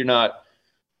 Like you're not,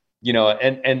 you know,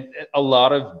 and a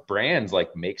lot of brands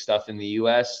like make stuff in the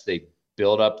US, they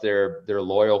build up their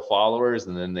loyal followers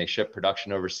and then they ship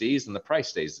production overseas and the price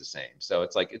stays the same. So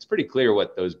it's like, it's pretty clear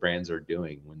what those brands are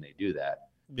doing when they do that.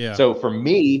 Yeah. So for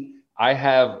me, I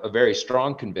have a very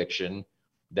strong conviction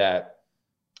that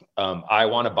I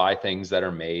want to buy things that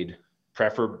are made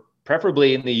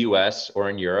preferably in the US or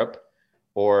in Europe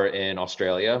or in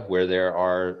Australia, where there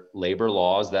are labor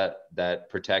laws that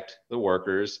protect the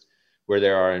workers, where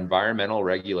there are environmental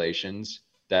regulations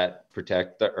that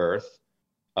protect the earth.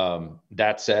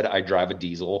 That said, I drive a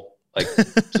diesel, like,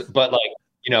 but like,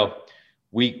 you know,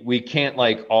 we can't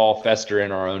like all fester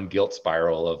in our own guilt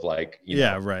spiral of like, you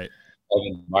know, right. of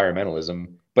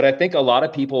environmentalism. But I think a lot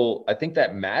of people, I think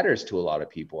that matters to a lot of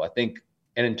people. I think,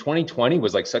 and in 2020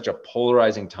 was like such a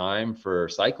polarizing time for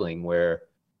cycling where,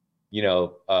 you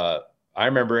know, I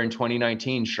remember in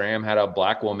 2019, SRAM had a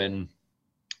black woman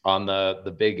on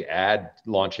the big ad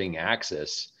launching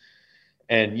Axis.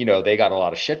 And, you know, they got a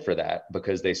lot of shit for that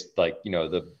because they like, you know,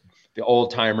 the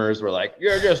old timers were like,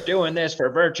 you're just doing this for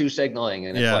virtue signaling.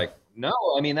 And it's like, No,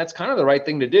 I mean, that's kind of the right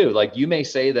thing to do. Like, you may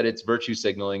say that it's virtue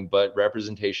signaling, but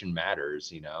representation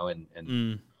matters,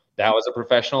 and that was a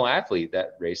professional athlete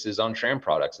that races on SRAM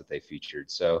products that they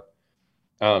featured. So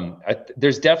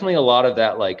there's definitely a lot of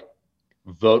that, like,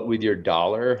 vote with your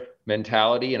dollar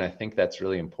mentality. And I think that's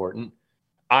really important.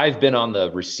 I've been on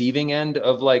the receiving end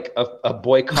of like a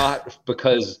boycott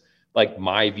because like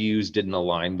my views didn't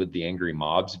align with the angry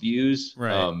mob's views.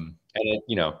 Right. And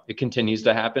it continues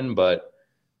to happen, but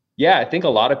yeah, I think a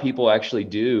lot of people actually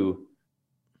do,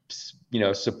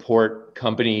 support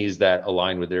companies that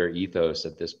align with their ethos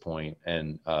at this point.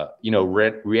 And,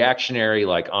 reactionary,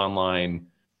 like online,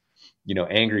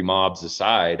 angry mobs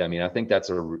aside, I mean, I think that's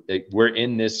we're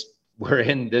in this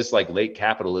like late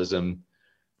capitalism,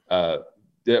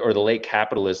 or the late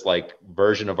capitalist like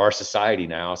version of our society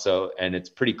now. So, and it's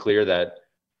pretty clear that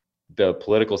the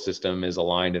political system is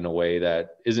aligned in a way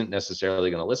that isn't necessarily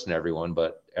going to listen to everyone,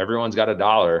 but everyone's got a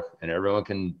dollar and everyone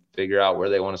can figure out where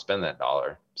they want to spend that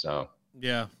dollar. So,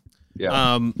 yeah.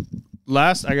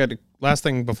 Last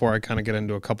thing before I kind of get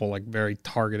into a couple like very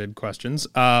targeted questions.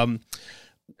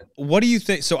 What do you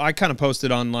think? So I kind of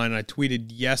posted online and I tweeted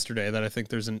yesterday that I think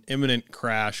there's an imminent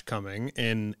crash coming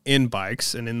in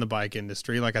bikes and in the bike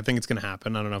industry. Like, I think it's going to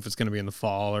happen. I don't know if it's going to be in the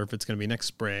fall or if it's going to be next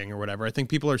spring or whatever. I think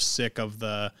people are sick of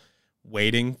the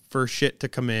waiting for shit to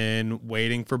come in,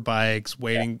 waiting for bikes,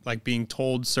 like being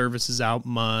told service is out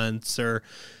months, or,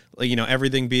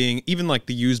 everything being, even like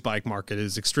the used bike market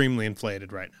is extremely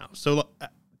inflated right now. So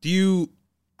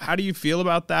how do you feel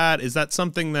about that? Is that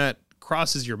something that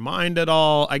crosses your mind at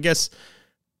all? I guess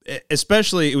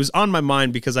especially it was on my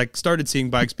mind because I started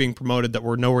seeing bikes being promoted that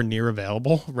were nowhere near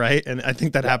available, right? And I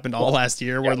think that happened all last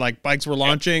year where like bikes were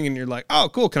launching and you're like, oh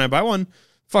cool, can I buy one?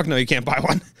 Fuck no, you can't buy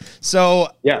one. So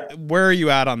where are you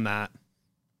at on that?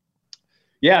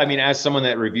 Yeah, I mean, as someone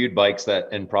that reviewed bikes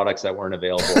and products that weren't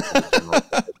available last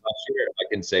year, I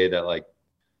can say that like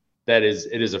it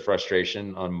is a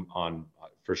frustration on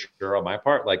for sure on my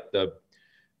part. Like the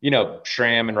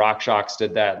SRAM and RockShox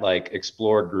did that like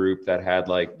explore group that had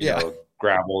like,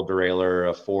 gravel, derailleur,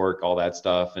 a fork, all that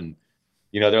stuff. And,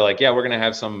 they're like, yeah, we're going to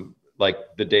have some like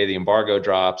the day the embargo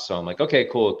drops. So I'm like, okay,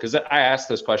 cool. Cause I asked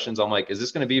those questions. I'm like, is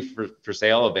this going to be for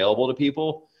sale available to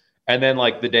people? And then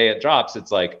like the day it drops,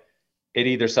 it's like, it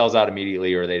either sells out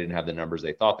immediately or they didn't have the numbers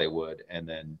they thought they would. And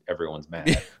then everyone's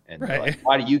mad. And they're like,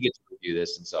 why do you get to review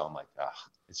this? And so I'm like,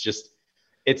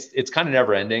 it's kind of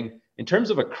never ending. In terms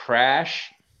of a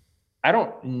crash, I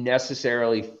don't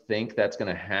necessarily think that's going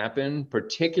to happen,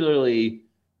 particularly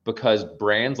because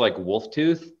brands like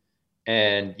Wolftooth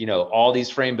and, all these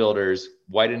frame builders,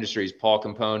 White Industries, Paul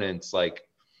Components, like,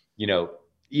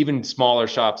 even smaller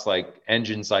shops like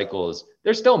Engine Cycles,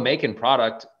 they're still making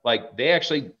product. Like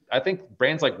I think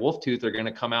brands like Wolftooth are going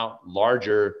to come out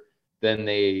larger than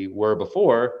they were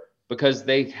before because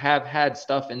they have had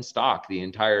stuff in stock the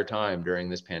entire time during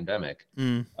this pandemic.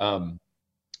 And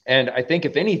I think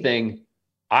if anything,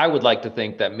 I would like to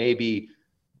think that maybe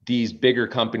these bigger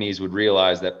companies would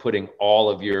realize that putting all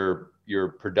of your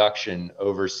production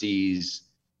overseas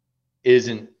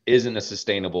isn't a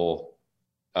sustainable,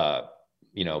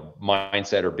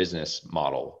 mindset or business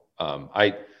model.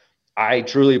 I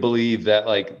truly believe that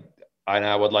and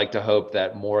I would like to hope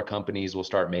that more companies will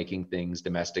start making things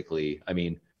domestically. I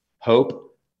mean,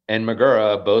 Hope and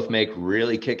Magura both make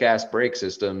really kick-ass brake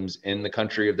systems in the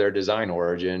country of their design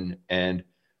origin. And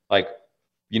the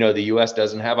US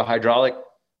doesn't have a hydraulic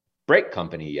brake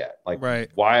company yet.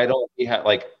 Why don't we have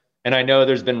and I know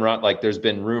there's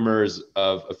been rumors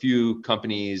of a few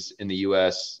companies in the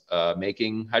US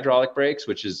making hydraulic brakes,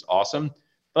 which is awesome.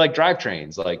 But like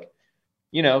drivetrains,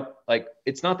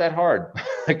 it's not that hard.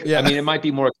 I mean, it might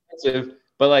be more expensive,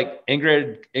 but like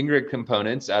Ingrid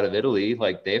Components out of Italy,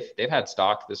 like they've had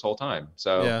stock this whole time.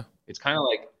 So it's kind of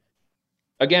like,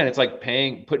 again, it's like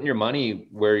putting your money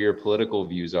where your political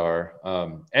views are.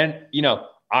 And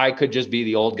I could just be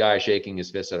the old guy shaking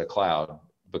his fist at a cloud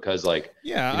because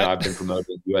I've been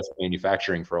promoting U.S.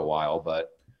 manufacturing for a while,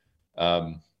 but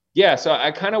so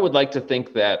I kind of would like to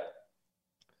think that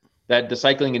the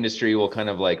cycling industry will kind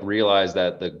of realize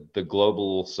that the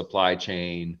global supply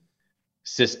chain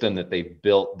system that they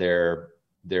built their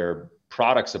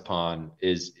products upon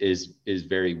is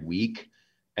very weak.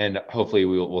 And hopefully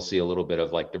we'll see a little bit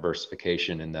of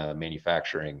diversification in the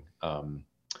manufacturing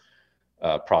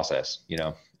process,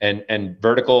 and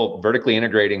vertically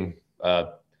integrating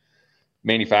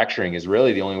manufacturing is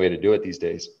really the only way to do it these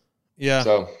days. Yeah.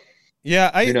 So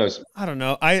who knows? I don't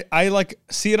know. I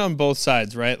see it on both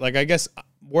sides, right? I guess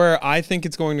where I think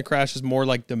it's going to crash is more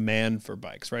demand for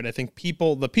bikes, right? I think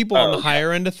the people on the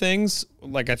higher end of things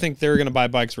like, I think they're going to buy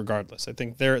bikes regardless. I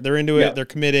think they're into it. They're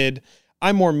committed.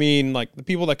 I more mean like the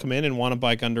people that come in and want a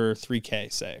bike under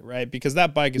 $3,000, say, right? Because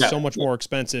that bike is so much more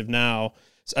expensive now.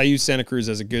 So I use Santa Cruz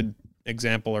as a good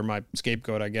example, or my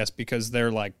scapegoat, I guess, because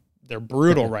they're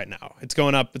brutal right now. It's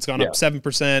gone up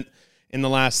 7% in the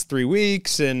last 3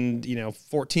 weeks, and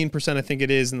 14% I think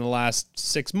it is in the last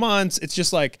 6 months. It's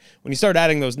just like when you start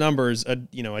adding those numbers, a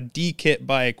D kit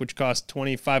bike which cost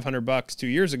 $2,500 2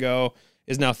 years ago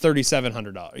is now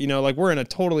 $3,700. Like, we're in a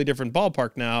totally different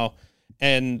ballpark now.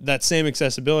 And that same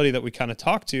accessibility that we kind of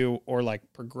talked to, or like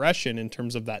progression in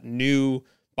terms of that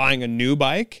buying a new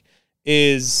bike,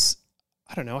 is,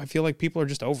 I don't know, I feel like people are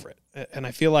just over it. And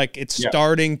I feel like it's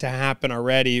starting to happen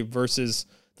already, versus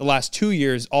the last 2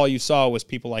 years, all you saw was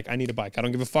people like, I need a bike. I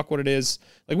don't give a fuck what it is.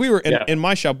 Like, we were in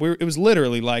my shop, it was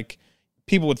literally like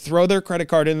people would throw their credit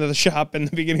card into the shop in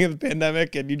the beginning of the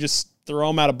pandemic, and you just throw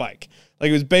them out a bike. Like,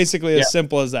 it was basically as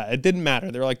simple as that. It didn't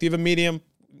matter. They were like, do you have a medium?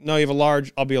 No, you have a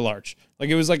large. I'll be a large. Like,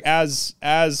 it was like as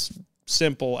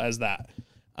simple as that.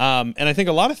 And I think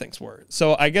a lot of things were.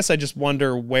 So I guess I just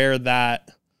wonder where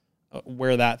that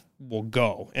will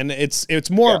go. And it's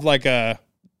more of like a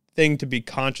thing to be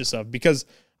conscious of, because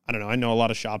I don't know. I know a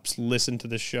lot of shops listen to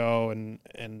this show, and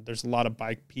there's a lot of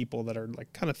bike people that are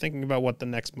like kind of thinking about what the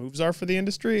next moves are for the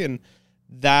industry, and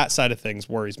that side of things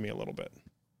worries me a little bit.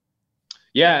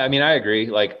 Yeah, I mean, I agree.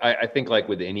 Like, I think like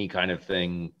with any kind of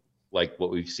thing, like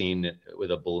what we've seen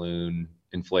with a balloon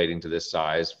inflating to this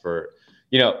size for,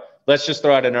 let's just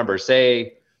throw out a number,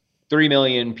 say 3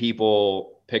 million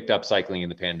people picked up cycling in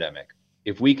the pandemic.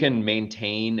 If we can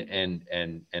maintain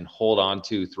and hold on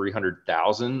to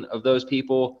 300,000 of those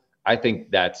people, I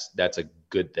think that's a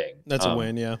good thing. That's a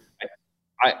win. Yeah.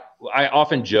 I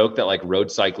often joke that like road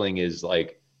cycling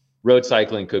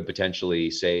could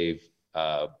potentially save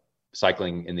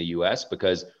cycling in the US,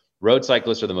 because road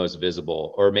cyclists are the most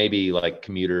visible, or maybe like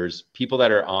commuters, people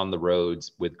that are on the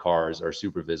roads with cars are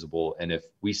super visible. And if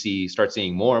we start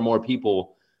seeing more and more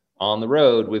people on the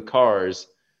road with cars,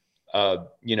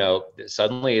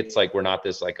 suddenly it's like we're not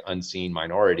this like unseen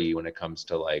minority when it comes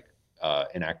to like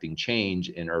enacting change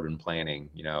in urban planning.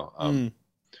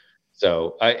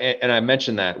 So I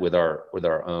mentioned that with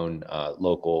our own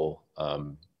local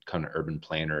kind of urban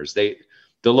planners.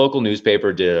 The local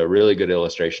newspaper did a really good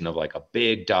illustration of like a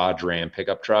big Dodge Ram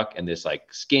pickup truck and this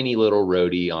like skinny little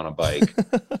roadie on a bike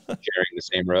sharing the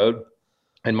same road.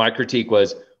 And my critique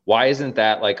was, why isn't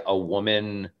that like a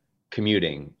woman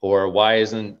commuting? Or why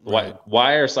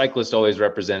are cyclists always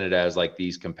represented as like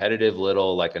these competitive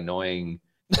little like annoying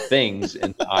things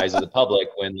in the eyes of the public,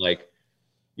 when like,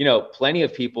 plenty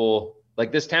of people,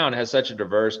 like, this town has such a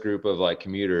diverse group of like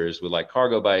commuters with like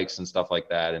cargo bikes and stuff like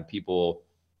that, and people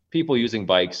using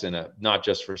bikes not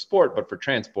just for sport, but for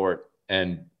transport.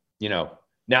 And,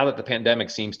 now that the pandemic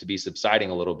seems to be subsiding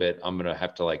a little bit, I'm going to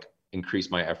have to like increase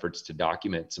my efforts to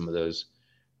document some of those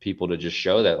people, to just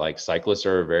show that like cyclists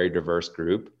are a very diverse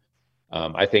group.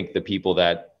 I think the people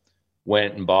that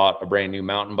went and bought a brand new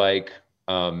mountain bike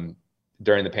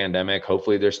during the pandemic,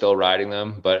 hopefully they're still riding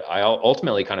them. But I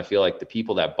ultimately kind of feel like the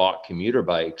people that bought commuter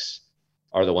bikes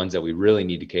are the ones that we really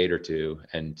need to cater to.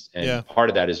 And part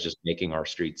of that is just making our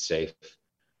streets safe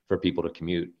for people to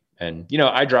commute. And,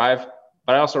 I drive,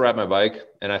 but I also ride my bike.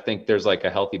 And I think there's like a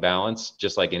healthy balance,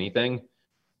 just like anything.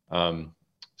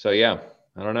 So yeah,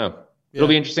 I don't know. It'll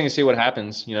be interesting to see what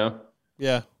happens, Yeah.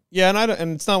 Yeah.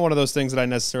 And it's not one of those things that I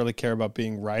necessarily care about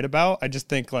being right about. I just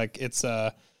think like it's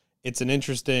an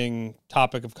interesting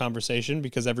topic of conversation,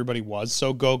 because everybody was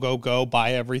so go,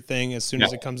 buy everything as soon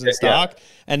as it comes in stock.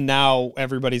 And now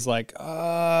everybody's like,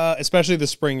 especially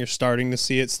this spring, you're starting to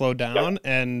see it slow down.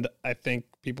 And I think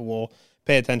people will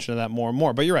pay attention to that more and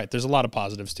more. But you're right, there's a lot of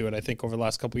positives to it. I think over the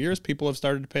last couple of years, people have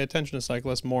started to pay attention to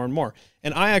cyclists more and more.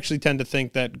 And I actually tend to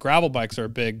think that gravel bikes are a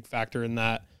big factor in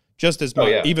that, just as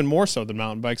even more so than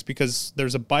mountain bikes, because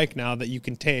there's a bike now that you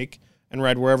can take and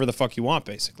ride wherever the fuck you want,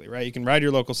 basically, right? You can ride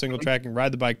your local single track, you can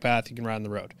ride the bike path, you can ride on the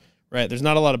road, right? There's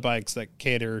not a lot of bikes that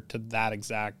cater to that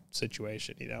exact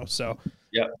situation, So,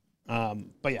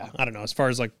 but yeah, I don't know. As far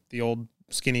as like the old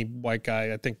skinny white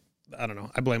guy, I don't know.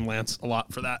 I blame Lance a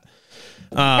lot for that,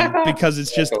 because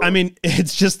it's just,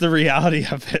 it's just the reality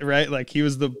of it, right? Like, he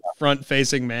was the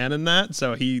front-facing man in that,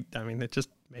 so it just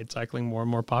made cycling more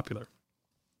and more popular.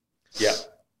 Yeah.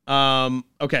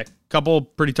 Okay. Couple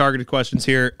pretty targeted questions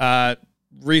here.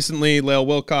 Recently, Lael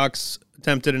Wilcox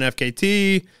attempted an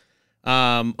FKT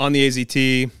on the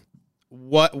AZT.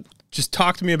 Just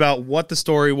talk to me about what the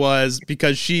story was,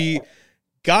 because she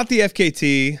got the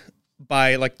FKT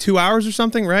by like 2 hours or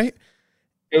something, right?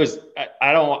 It was,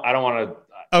 I don't want to,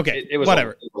 Okay, it was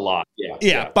whatever. A lot.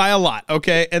 Yeah, by a lot.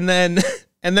 Okay, and then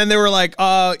they were like,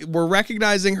 we're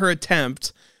recognizing her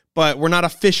attempt, but we're not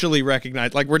officially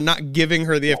recognized. Like, we're not giving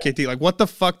her the FKT. Like, what the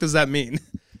fuck does that mean?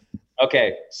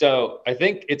 Okay, so I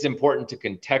think it's important to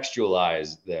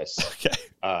contextualize this.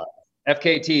 Okay.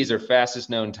 FKTs are fastest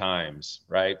known times,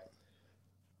 right?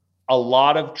 A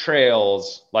lot of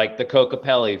trails, like the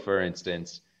Kokopelli, for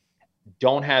instance,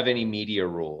 don't have any media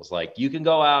rules. Like, you can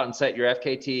go out and set your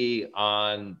FKT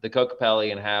on the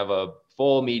Kokopelli and have a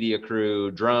full media crew,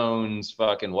 drones,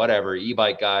 fucking whatever,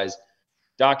 e-bike guys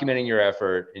documenting your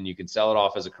effort, and you can sell it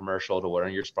off as a commercial to one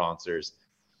of your sponsors,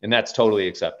 and that's totally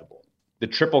acceptable. The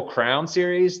Triple Crown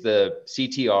series, the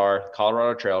CTR,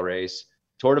 Colorado Trail Race,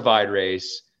 Tour Divide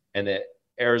Race, and the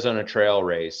Arizona Trail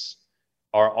Race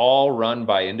are all run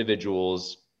by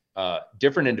individuals,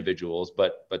 different individuals,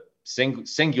 but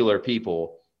singular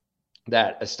people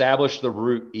that establish the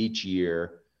route each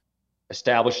year,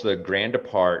 establish the Grand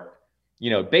Depart,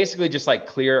 basically just like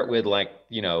clear it with like,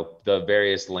 the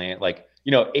various land, like,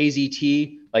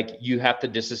 AZT, like you have to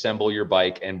disassemble your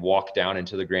bike and walk down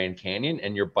into the Grand Canyon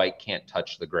and your bike can't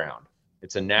touch the ground.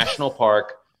 It's a national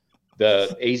park.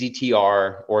 The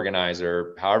AZTR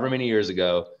organizer, however many years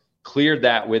ago, cleared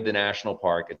that with the national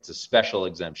park. It's a special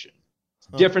exemption.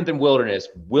 Different than wilderness.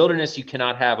 Wilderness, you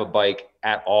cannot have a bike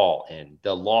at all. And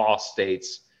the law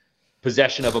states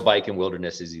possession of a bike in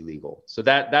wilderness is illegal. So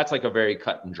that's like a very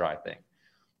cut and dry thing.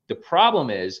 The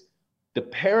problem is the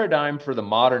paradigm for the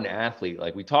modern athlete,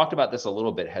 like we talked about this a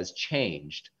little bit, has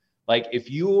changed. Like if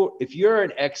you're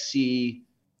an XC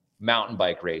mountain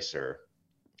bike racer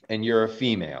and you're a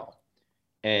female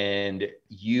and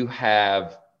you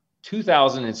have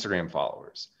 2,000 Instagram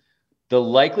followers, the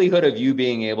likelihood of you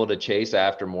being able to chase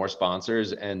after more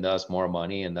sponsors and thus more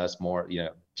money and thus more,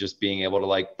 just being able to,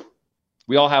 like,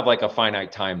 we all have like a finite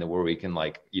time that where we can,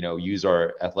 like, use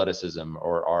our athleticism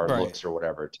or our looks or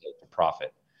whatever to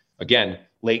profit. Again,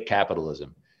 late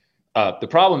capitalism. The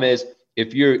problem is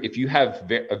if you have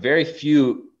a very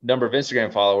few number of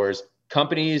Instagram followers,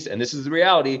 companies, and this is the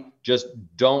reality, just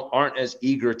aren't as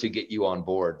eager to get you on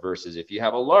board versus if you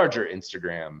have a larger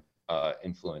Instagram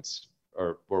influence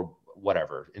or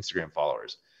whatever, Instagram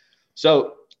followers.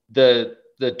 So the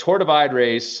Tour Divide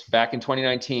race back in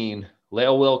 2019,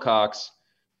 Lael Wilcox,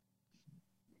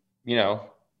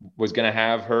 was going to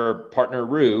have her partner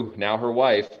Rue, now her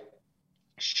wife,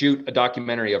 shoot a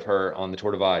documentary of her on the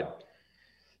Tour Divide.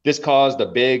 This caused a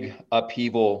big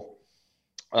upheaval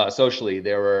socially.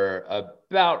 There were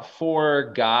about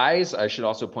 4 guys, I should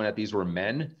also point out these were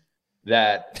men,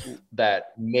 that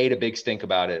made a big stink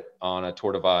about it on a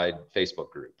Tour Divide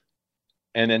Facebook group.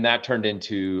 And then that turned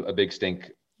into a big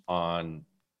stink on,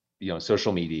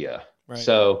 social media. Right.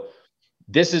 So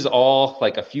this is all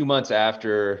like a few months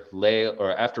after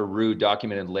after Rue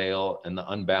documented Lael and the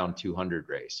Unbound 200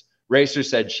 race. Racer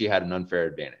said she had an unfair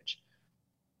advantage.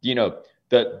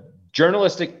 The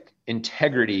journalistic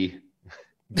integrity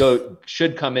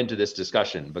should come into this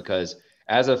discussion, because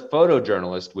as a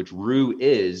photojournalist, which Rue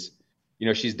is,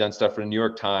 she's done stuff for the New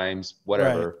York Times,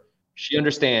 whatever. Right. She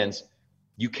understands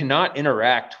you cannot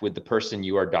interact with the person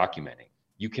you are documenting.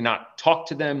 You cannot talk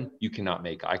to them. You cannot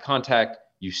make eye contact.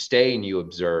 You stay and you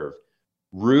observe.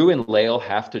 Rue and Lael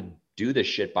have to do this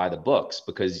shit by the books,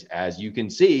 because as you can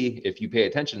see, if you pay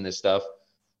attention to this stuff,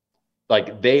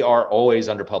 like, they are always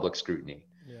under public scrutiny.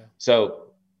 Yeah.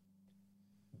 So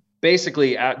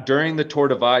basically during the Tour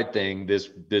Divide thing,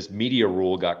 this media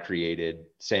rule got created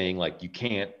saying, like, you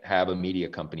can't have a media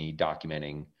company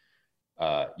documenting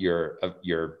your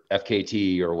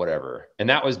FKT or whatever. And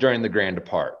that was during the Grand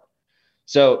Depart.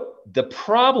 So the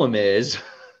problem is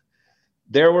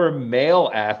there were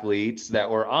male athletes that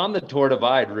were on the Tour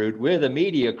Divide route with a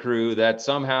media crew that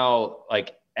somehow,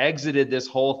 like, exited this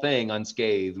whole thing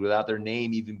unscathed without their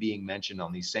name even being mentioned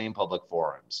on these same public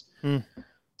forums.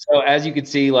 So as you can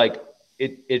see, like,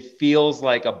 it feels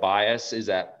like a bias is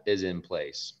in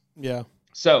place. Yeah.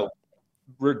 So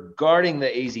regarding the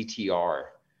AZTR,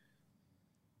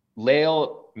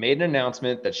 Lael made an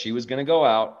announcement that she was going to go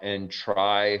out and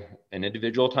try an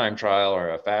individual time trial or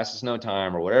a fastest known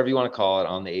time or whatever you want to call it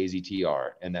on the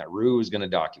AZTR, and that Rue was going to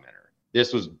document her.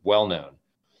 This was well known.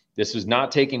 This was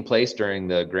not taking place during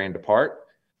the Grand Depart.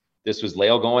 This was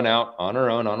Lael going out on her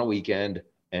own on a weekend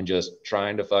and just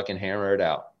trying to fucking hammer it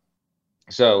out.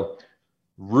 So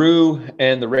Rue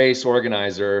and the race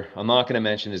organizer, I'm not going to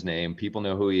mention his name, people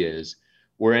know who he is,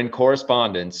 were in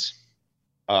correspondence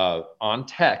on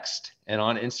text and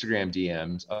on Instagram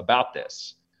DMs about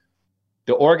this.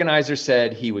 The organizer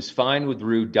said he was fine with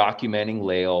Rue documenting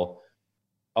Lael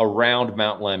around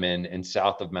Mount Lemmon and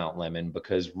south of Mount Lemmon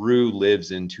because Rue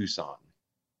lives in Tucson.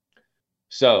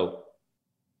 So,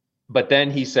 but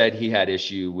then he said he had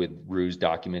issue with Rue's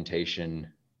documentation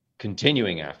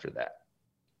continuing after that.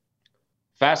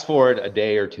 Fast forward a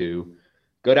day or two,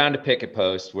 go down to Picket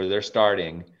Post where they're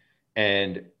starting,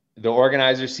 and the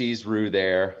organizer sees Rue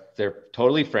there. They're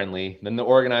totally friendly. Then the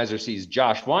organizer sees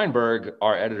Josh Weinberg,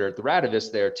 our editor at the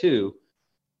Rativist, there too,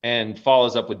 and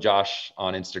follows up with Josh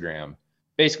on Instagram.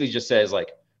 Basically just says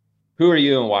like, who are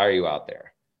you and why are you out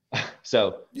there?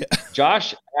 So yeah.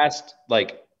 Josh asked,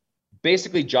 like,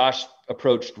 basically Josh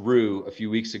approached Rue a few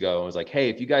weeks ago and was like, hey,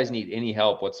 if you guys need any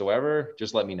help whatsoever,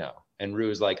 just let me know. And Rue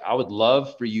was like, I would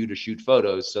love for you to shoot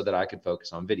photos so that I could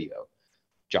focus on video.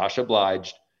 Josh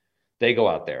obliged. They go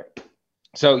out there.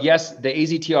 So yes, the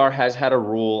AZTR has had a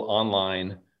rule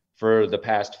online for the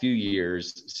past few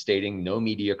years stating no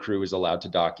media crew is allowed to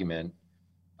document.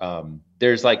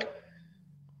 There's like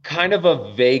kind of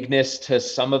a vagueness to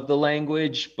some of the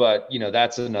language, but you know,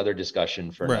 that's another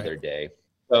discussion for another day.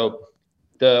 So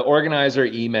the organizer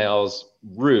emails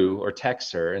Rue or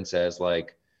texts her and says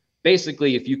like,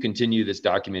 basically, if you continue this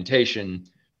documentation,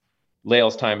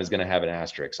 Lael's time is going to have an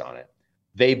asterisk on it.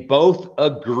 They both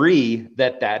agree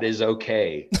that that is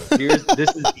okay. This is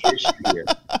the issue here.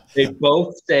 They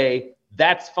both say,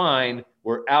 that's fine.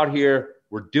 We're out here.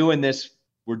 We're doing this.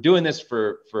 We're doing this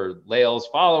for Lael's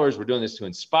followers. We're doing this to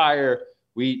inspire.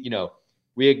 We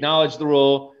acknowledge the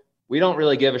rule. We don't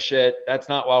really give a shit. That's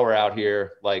not why we're out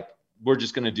here. Like, we're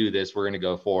just going to do this. We're going to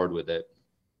go forward with it.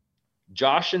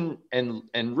 Josh and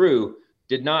Rue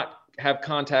did not have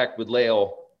contact with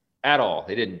Lael at all.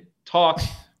 They didn't talk.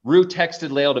 Rue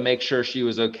texted Lael to make sure she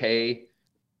was okay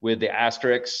with the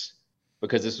asterisks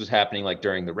because this was happening like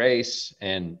during the race,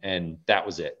 and that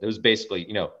was it. It was basically,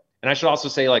 you know, and I should also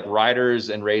say like riders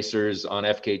and racers on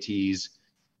FKTs,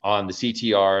 on the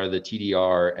CTR, the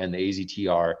TDR, and the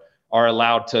AZTR are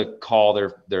allowed to call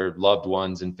their loved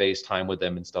ones and FaceTime with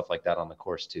them and stuff like that on the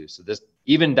course too. So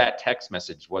even that text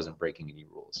message wasn't breaking any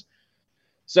rules.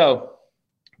 So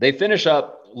they finish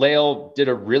up. Lael did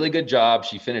a really good job.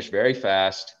 She finished very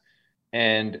fast.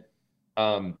 And,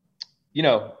 you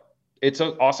know, it's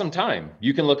an awesome time.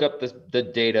 You can look up the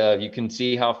data. You can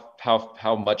see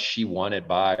how much she won it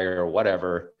by or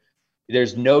whatever.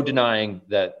 There's no denying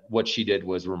that what she did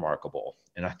was remarkable.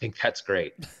 And I think that's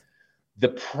great. The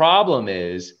problem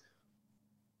is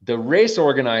the race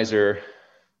organizer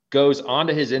goes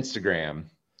onto his Instagram,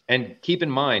 and keep in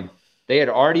mind, they had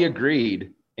already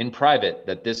agreed in private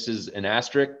that this is an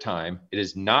asterisk time. It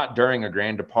is not during a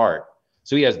grand depart.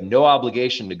 So he has no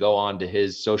obligation to go on to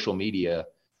his social media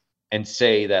and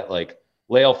say that like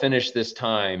Lael finished this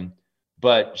time,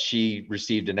 but she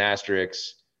received an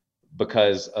asterisk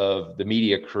because of the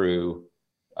media crew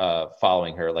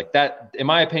following her. Like that, in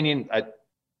my opinion,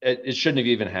 it shouldn't have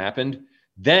even happened.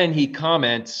 Then he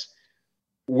comments,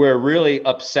 we're really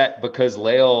upset because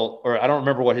Lael, or I don't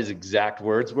remember what his exact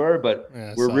words were, but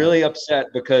we're really upset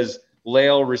because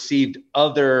Lael received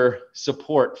other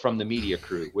support from the media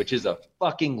crew, which is a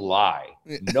fucking lie.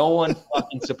 No one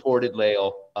fucking supported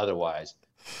Lael otherwise.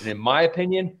 And in my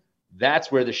opinion,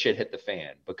 that's where the shit hit the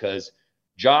fan, because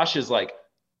Josh is like,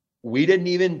 we didn't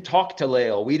even talk to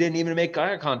Lael. We didn't even make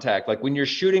eye contact. Like when you're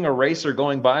shooting a racer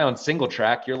going by on single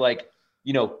track, you're like,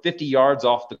 50 yards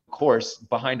off the course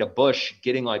behind a bush,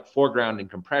 getting like foreground and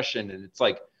compression. And it's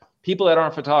like people that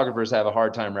aren't photographers have a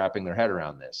hard time wrapping their head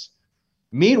around this.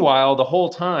 Meanwhile, the whole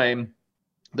time,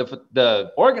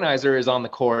 the organizer is on the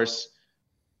course,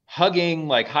 hugging,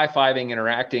 like high-fiving,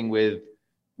 interacting with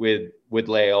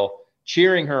Lael,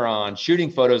 cheering her on, shooting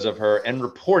photos of her, and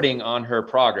reporting on her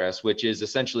progress, which is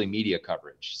essentially media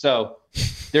coverage. So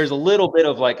there's a little bit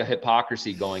of like a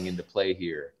hypocrisy going into play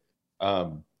here.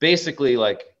 Basically,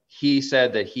 like he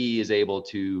said that he is able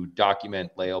to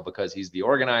document Lael because he's the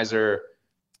organizer.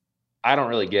 I don't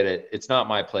really get it. It's not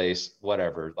my place,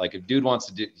 whatever. Like if dude wants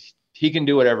to do, he can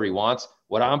do whatever he wants.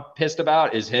 What I'm pissed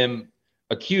about is him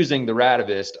accusing the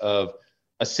Rativist of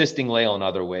assisting Lael in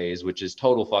other ways, which is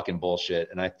total fucking bullshit.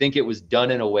 And I think it was done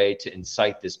in a way to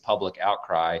incite this public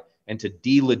outcry and to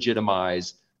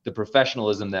delegitimize the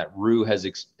professionalism that Rue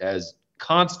has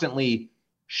constantly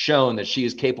shown that she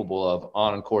is capable of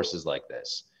on courses like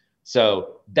this.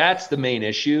 So that's the main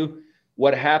issue.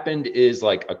 What happened is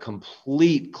like a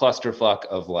complete clusterfuck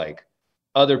of like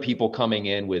other people coming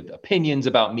in with opinions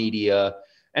about media.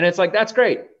 And it's like, that's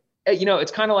great.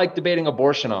 It's kind of like debating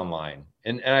abortion online.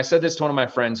 And I said this to one of my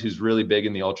friends who's really big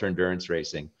in the ultra endurance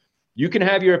racing. You can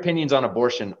have your opinions on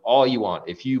abortion all you want.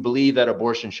 If you believe that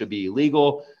abortion should be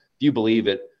illegal, if you believe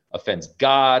it offends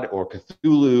God or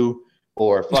Cthulhu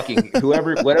or fucking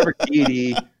whoever, whatever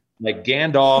deity, like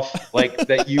Gandalf, like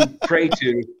that you pray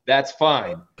to, that's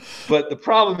fine. But the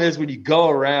problem is when you go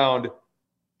around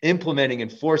implementing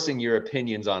and forcing your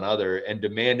opinions on other and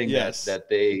demanding that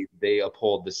they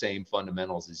uphold the same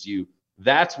fundamentals as you,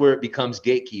 that's where it becomes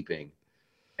gatekeeping.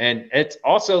 And it's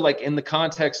also like in the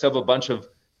context of a bunch of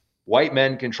white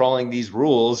men controlling these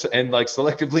rules and like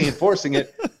selectively enforcing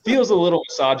it feels a little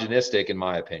misogynistic in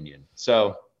my opinion.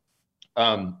 So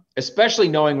especially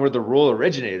knowing where the rule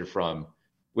originated from,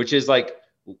 which is like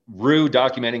Rue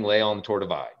documenting Lael on the Tour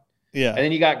Divide. Yeah. And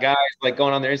then you got guys like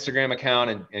going on their Instagram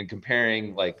account and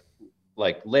comparing like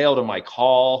Lael to Mike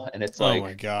Hall. And it's like, oh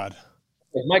my God.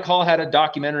 Mike Hall had a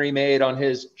documentary made on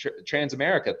his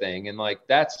Transamerica thing. And like,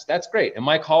 that's great. And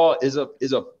Mike Hall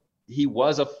he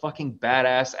was a fucking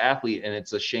badass athlete. And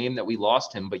it's a shame that we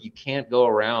lost him, but you can't go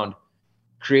around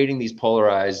creating these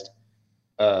polarized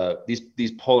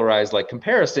these polarized like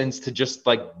comparisons to just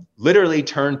like literally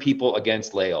turn people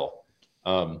against Lael.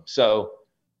 So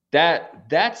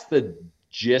that's the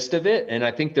gist of it. And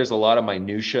I think there's a lot of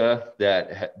minutia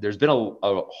that there's been a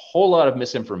whole lot of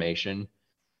misinformation.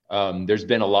 There's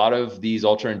been a lot of these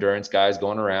ultra endurance guys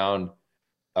going around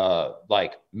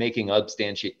like making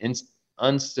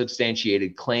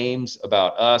unsubstantiated claims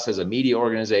about us as a media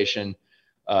organization.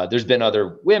 There's been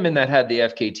other women that had the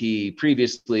FKT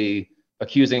previously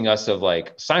accusing us of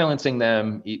like silencing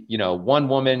them. You know, one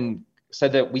woman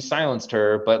said that we silenced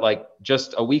her, but like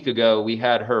just a week ago, we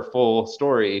had her full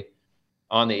story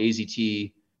on the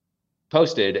AZT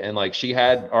posted, and like she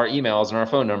had our emails and our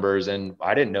phone numbers, and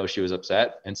I didn't know she was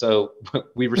upset. And so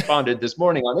we responded this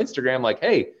morning on Instagram like,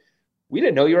 hey, we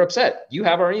didn't know you were upset. You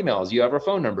have our emails, you have our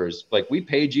phone numbers. Like we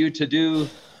paid you to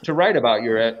write about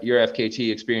your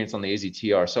FKT experience on the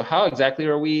AZTR. So how exactly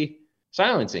are we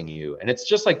silencing you? And it's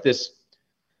just like this.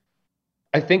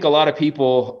 I think a lot of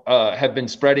people have been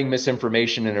spreading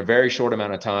misinformation in a very short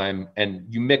amount of time. And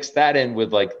you mix that in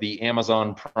with like the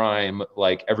Amazon Prime,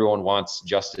 like everyone wants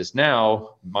justice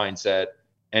now mindset,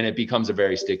 and it becomes a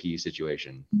very sticky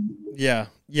situation. Yeah.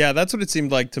 Yeah. That's what it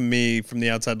seemed like to me from the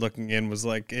outside looking in, was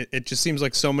like, it just seems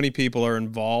like so many people are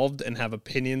involved and have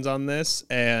opinions on this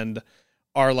and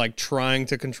are like trying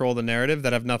to control the narrative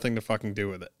that have nothing to fucking do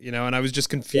with it, you know? And I was just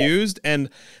confused. Yeah. And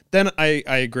then I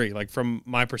agree. Like from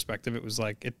my perspective, it was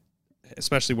like, it,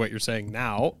 especially what you're saying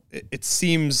now, it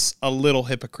seems a little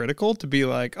hypocritical to be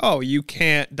like, oh, you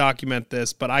can't document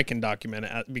this, but I can document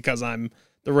it because I'm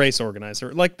the race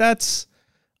organizer. Like that's,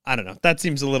 I don't know. That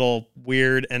seems a little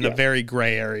weird and a very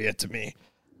gray area to me.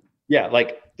 Yeah.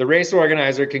 Like the race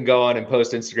organizer can go on and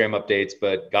post Instagram updates,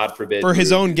 but God forbid for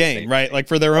his own gain, right? Like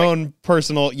for their own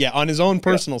personal, on his own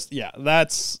personal.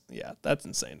 That's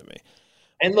insane to me.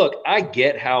 And look, I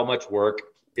get how much work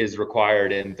is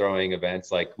required in throwing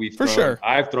events. Like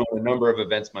I've thrown a number of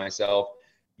events myself.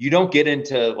 You don't get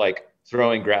into like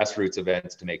throwing grassroots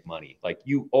events to make money. Like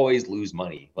you always lose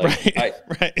money. Like I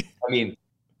mean,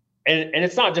 and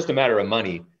it's not just a matter of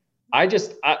money.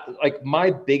 Like my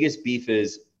biggest beef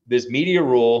is this media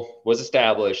rule was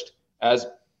established as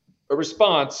a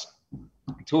response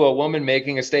to a woman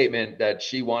making a statement that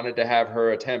she wanted to have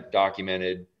her attempt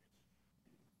documented.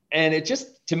 And it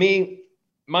just, to me,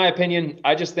 my opinion,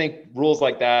 I just think rules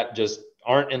like that just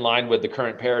aren't in line with the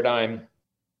current paradigm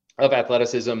of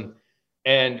athleticism.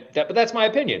 But that's my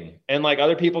opinion. And like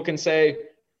other people can say,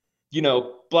 you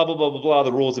know, blah, blah, blah, blah, blah,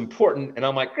 the rule's important. And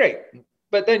I'm like, great.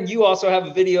 But then you also have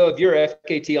a video of your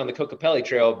FKT on the Kokopelli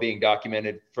Trail being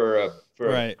documented for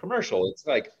a commercial. It's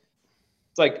like,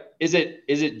 is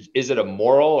it a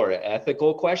moral or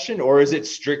ethical question, or is it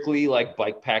strictly like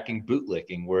bike packing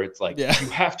bootlicking, where it's like you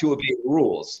have to obey the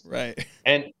rules, right?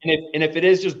 And if it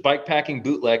is just bike packing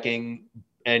bootlicking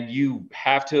and you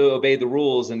have to obey the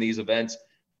rules in these events,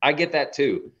 I get that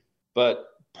too. But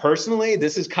personally,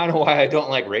 this is kind of why I don't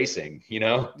like racing. You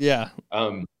know? Yeah.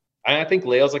 I think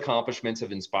Lael's accomplishments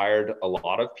have inspired a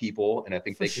lot of people, and I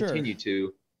think they continue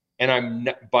to. And I'm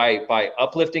by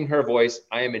uplifting her voice,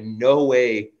 I am in no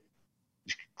way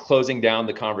closing down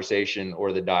the conversation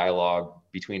or the dialogue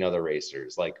between other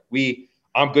racers. Like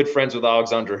I'm good friends with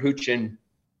Alexandra Huchin.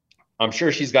 I'm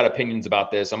sure she's got opinions about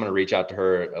this. I'm going to reach out to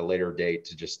her at a later date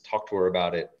to just talk to her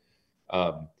about it.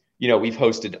 You know, we've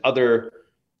hosted other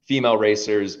female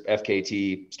racers,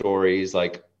 FKT stories.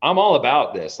 Like I'm all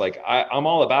about this. Like I'm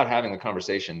all about having a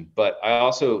conversation, but I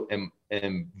also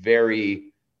am very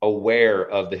aware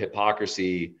of the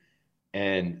hypocrisy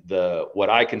and what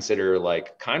I consider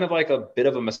like kind of like a bit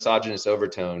of a misogynist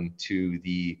overtone to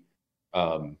the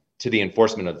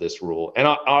enforcement of this rule. And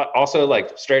I also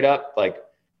like straight up, like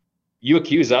you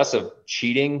accuse us of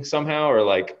cheating somehow or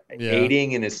like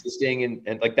aiding and assisting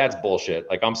and like that's bullshit.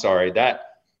 Like I'm sorry,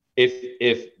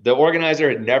 if the organizer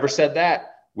had never said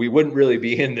that, we wouldn't really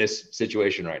be in this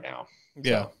situation right now.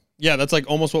 Yeah. So. Yeah. That's like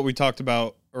almost what we talked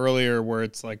about earlier, where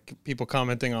it's like people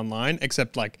commenting online,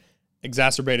 except like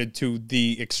exacerbated to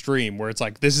the extreme, where it's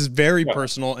like, this is very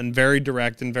personal and very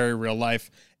direct and very real life,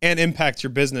 and impacts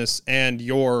your business and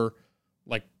your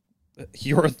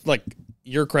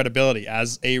credibility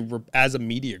as a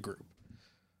media group.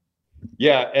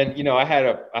 Yeah. And, you know, I had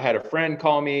a friend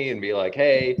call me and be like,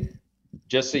 hey,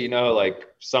 just so you know, like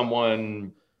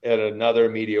someone at another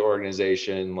media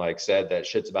organization like said that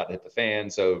shit's about to hit the fan.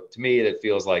 So to me, it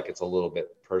feels like it's a little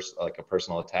bit like a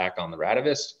personal attack on the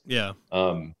Rativist. Yeah.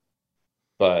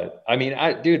 But I mean,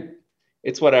 dude,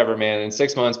 it's whatever, man. In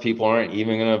 6 months, people aren't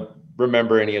even going to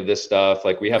remember any of this stuff.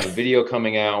 Like, we have a video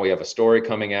coming out, we have a story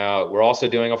coming out. We're also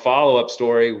doing a follow-up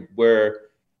story where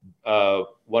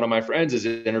one of my friends is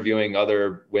interviewing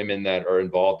other women that are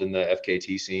involved in the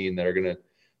FKT scene that are going to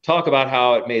talk about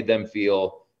how it made them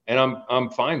feel. And I'm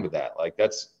fine with that. Like,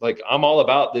 that's like, I'm all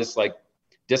about this like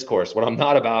discourse. What I'm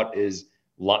not about is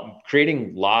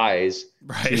creating lies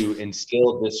to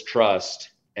instill distrust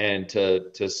and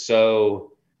to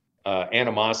sow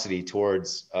animosity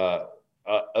towards an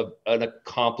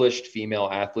accomplished female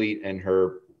athlete and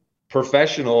her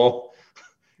professional,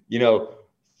 you know,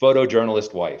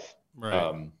 photojournalist wife.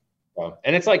 Right.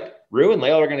 And it's like, Rue and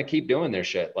Layla are going to keep doing their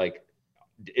shit. Like,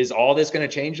 is all this going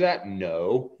to change that?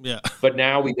 No. Yeah. But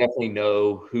now we definitely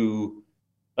know who,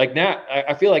 like, now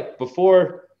I feel like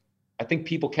before, I think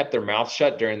people kept their mouth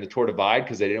shut during the Tour Divide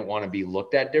because they didn't want to be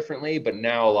looked at differently. But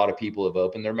now a lot of people have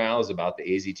opened their mouths about the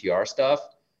AZTR stuff.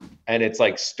 And it's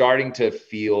like starting to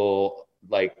feel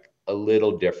like a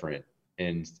little different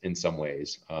in some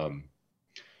ways.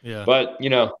 Yeah. But, you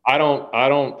know, I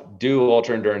don't do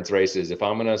ultra endurance races. If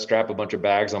I'm going to strap a bunch of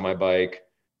bags on my bike,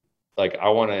 like, I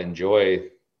want to enjoy,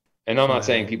 and I'm not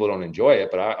saying people don't enjoy it,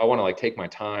 but I want to like take my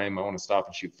time. I want to stop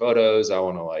and shoot photos. I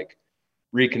want to like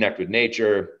reconnect with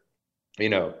nature, you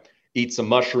know, eat some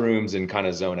mushrooms and kind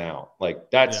of zone out.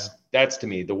 Like, that's to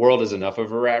me, the world is enough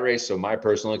of a rat race. So my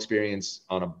personal experience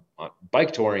on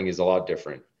bike touring is a lot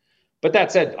different. But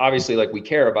that said, obviously, like, we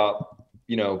care about,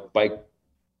 you know, bike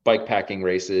packing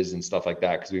races and stuff like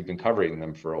that, because we've been covering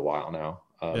them for a while now.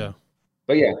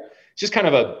 But yeah, it's just kind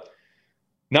of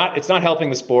it's not helping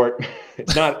the sport.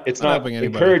 It's not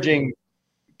encouraging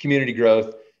community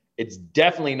growth. It's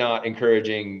definitely not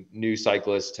encouraging new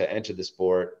cyclists to enter the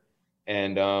sport.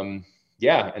 And and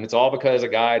it's all because a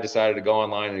guy decided to go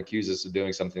online and accuse us of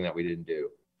doing something that we didn't do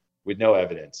with no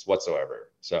evidence whatsoever.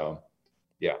 So,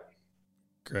 yeah.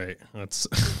 Great. That's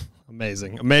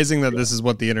amazing. Amazing that this is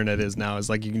what the internet is now. Is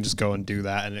like, you can just go and do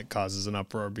that and it causes an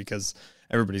uproar because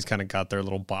everybody's kind of got their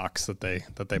little box that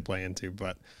they play into,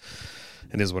 but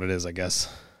it is what it is, I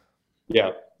guess.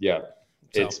 Yeah. Yeah.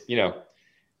 So. It's, you know,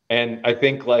 and I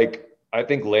think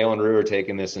Layla and Rue are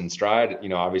taking this in stride. You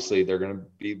know, obviously they're going to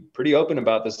be pretty open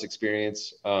about this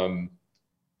experience. And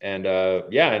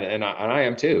I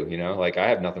am too, you know, like, I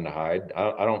have nothing to hide.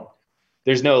 I don't,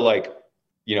 there's no like,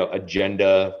 you know,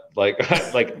 agenda, like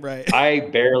right. I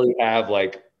barely have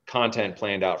like content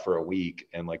planned out for a week,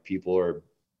 and like people are,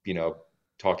 you know,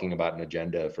 talking about an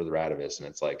agenda for the Rativist, and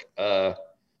it's like,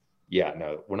 yeah,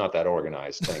 no, we're not that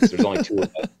organized. Thanks. There's only two of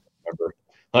us. Remember,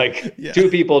 like, two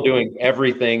people doing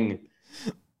everything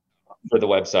for the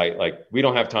website. Like, we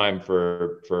don't have time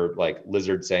for like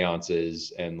lizard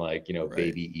seances and like, you know,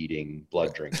 baby eating,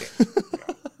 blood drinking.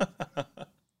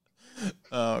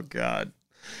 Oh God.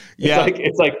 Yeah.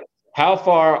 It's like how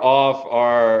far off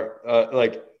are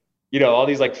like, you know, all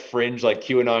these like fringe, like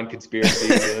QAnon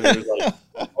conspiracies, and there's like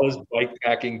all this bike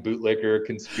packing bootlicker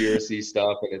conspiracy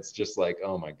stuff. And it's just like,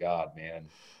 oh my God, man.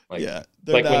 Like,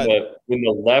 like when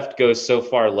the left goes so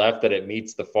far left that it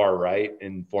meets the far right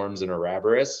and forms an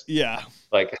Ouroboros. Yeah.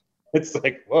 Like, it's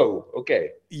like, whoa,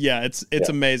 okay. Yeah, it's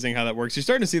amazing how that works. You're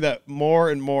starting to see that more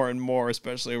and more and more,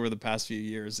 especially over the past few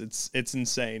years. It's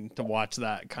insane to watch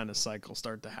that kind of cycle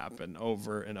start to happen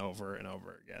over and over and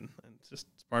over again. And it's just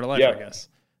part of life, I guess.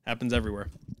 Happens everywhere.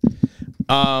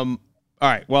 All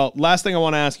right. Well, last thing I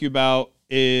want to ask you about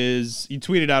is, you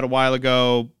tweeted out a while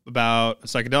ago about a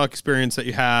psychedelic experience that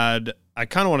you had. I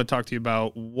kind of want to talk to you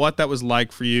about what that was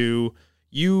like for you.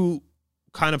 You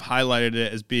kind of highlighted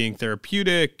it as being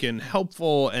therapeutic and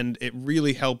helpful, and it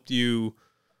really helped you.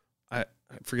 I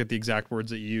forget the exact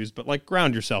words that you used, but like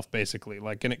ground yourself basically.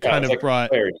 Like, and it kind of like brought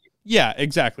clarity. Yeah,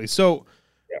 exactly. So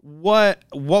what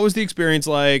was the experience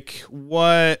like?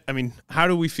 How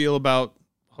do we feel about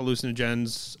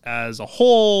hallucinogens as a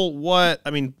whole?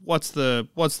 What's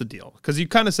the deal? Because you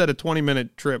kind of said a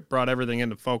 20-minute trip brought everything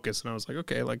into focus, and I was like,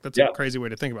 okay, like, that's a crazy way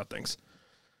to think about things.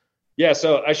 Yeah.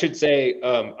 So I should say,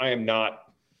 I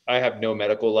have no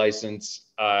medical license.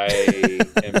 I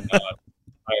am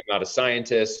not a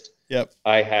scientist. Yep.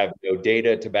 I have no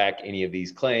data to back any of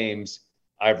these claims.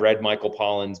 I've read Michael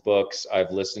Pollan's books.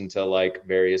 I've listened to like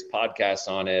various podcasts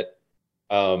on it.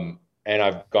 And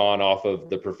I've gone off of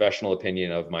the professional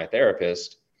opinion of my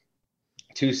therapist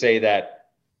to say that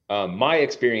my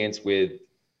experience with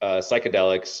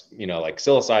psychedelics, like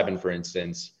psilocybin, for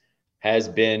instance, has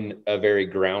been a very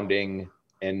grounding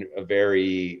and a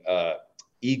very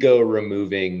ego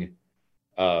removing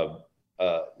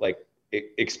like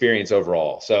experience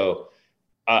overall. So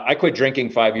I quit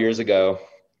drinking 5 years ago.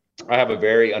 I have a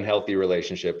very unhealthy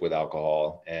relationship with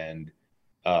alcohol, and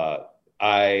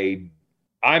I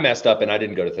messed up and I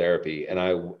didn't go to therapy, and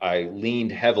I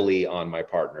leaned heavily on my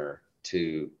partner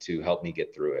to help me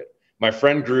get through it. My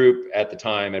friend group at the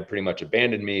time had pretty much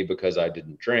abandoned me because I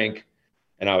didn't drink,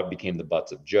 and I became the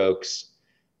butts of jokes.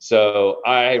 So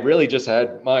I really just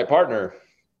had my partner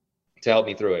to help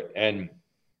me through it. And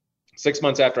 6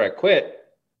 months after I quit,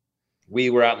 we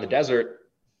were out in the desert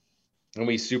and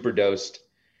we super dosed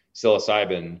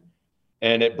psilocybin,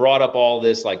 and it brought up all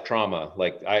this like trauma.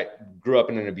 Like I grew up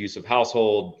in an abusive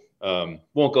household.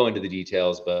 Won't go into the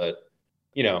details, but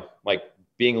like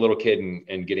being a little kid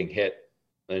and getting hit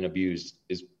and abused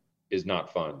is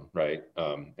not fun, right?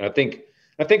 And I think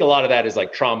a lot of that is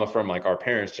like trauma from like our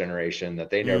parents' generation that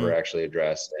they never actually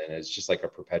addressed, and it's just like a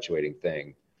perpetuating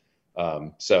thing.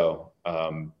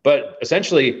 But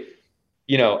essentially,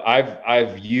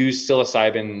 I've used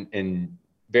psilocybin in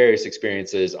various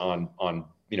experiences on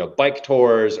bike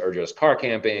tours or just car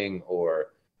camping or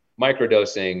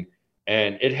microdosing,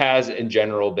 and it has in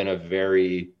general been a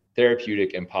very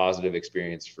therapeutic and positive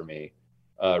experience for me.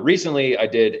 Recently, I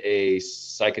did a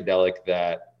psychedelic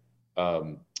that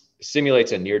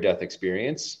simulates a near-death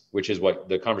experience, which is what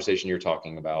the conversation you're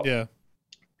talking about. Yeah.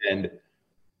 And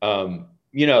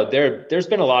there's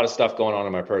been a lot of stuff going on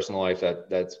in my personal life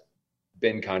that's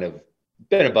been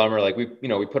a bummer. Like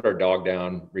we put our dog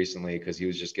down recently because he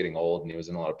was just getting old and he was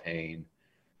in a lot of pain.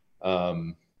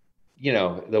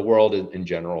 The world in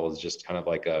general is just kind of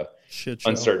like a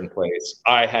uncertain place.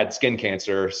 I had skin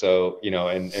cancer, so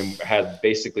and had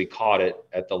basically caught it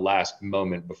at the last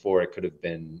moment before it could have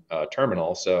been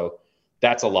terminal. So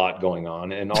that's a lot going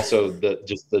on, and also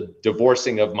the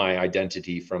divorcing of my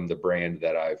identity from the brand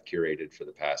that I've curated for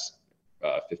the past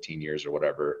 15 years or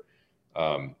whatever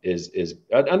is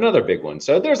another big one.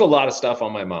 So there's a lot of stuff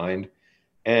on my mind,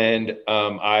 and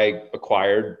I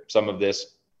acquired some of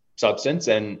this substance,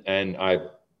 and I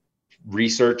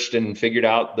researched and figured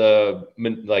out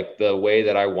the way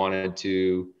that I wanted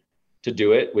to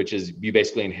do it, which is you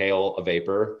basically inhale a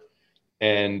vapor.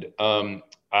 And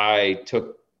I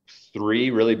took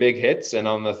 3 really big hits, and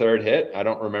on the 3rd hit, I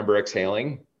don't remember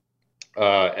exhaling,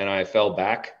 and I fell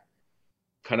back,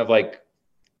 kind of like,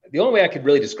 the only way I could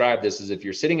really describe this is if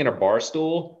you're sitting in a bar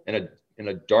stool in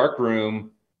a dark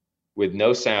room with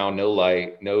no sound, no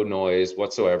light, no noise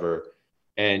whatsoever,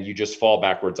 and you just fall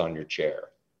backwards on your chair,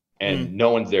 and no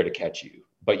one's there to catch you,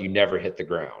 but you never hit the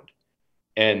ground.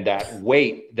 And that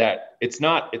weight, that it's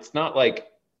not like,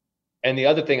 and the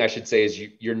other thing I should say is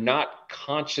you're not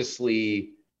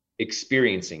consciously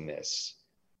experiencing this.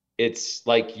 It's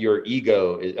like your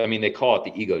ego they call it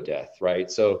the ego death, right?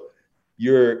 So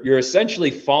you're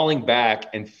essentially falling back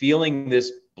and feeling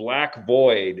this black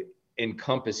void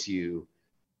encompass you,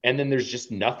 and then there's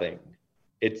just nothing.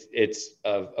 It's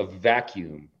a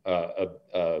vacuum,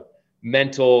 a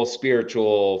mental,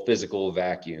 spiritual, physical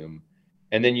vacuum,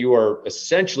 and then you are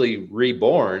essentially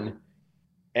reborn.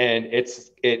 And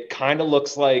it kind of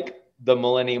looks like the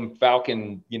Millennium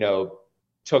Falcon,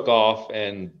 took off,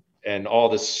 and all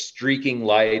the streaking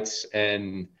lights.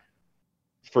 And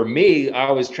for me,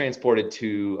 I was transported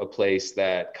to a place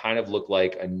that kind of looked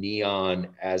like a neon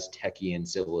Aztecian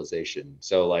civilization.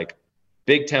 So like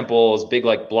big temples, big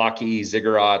like blocky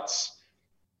ziggurats.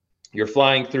 You're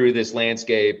flying through this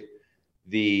landscape.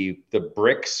 The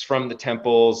bricks from the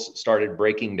temples started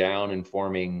breaking down and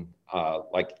forming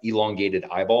like elongated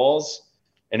eyeballs.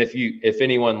 And if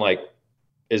anyone like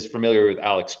is familiar with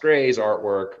Alex Gray's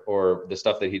artwork or the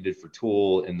stuff that he did for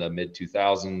Tool in the mid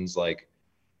 2000s, like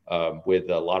with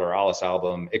the Lateralis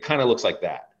album, it kind of looks like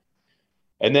that.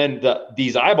 And then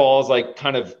these eyeballs, like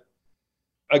kind of,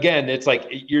 again, it's like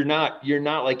you're not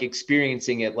like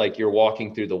experiencing it like you're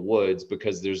walking through the woods,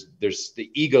 because there's the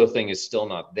ego thing is still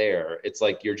not there. It's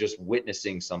like you're just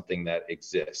witnessing something that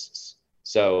exists.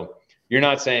 So you're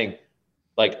not saying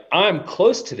like, I'm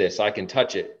close to this, I can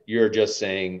touch it. You're just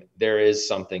saying there is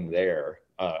something there.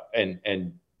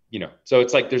 So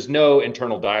it's like there's no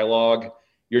internal dialogue.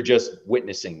 you're just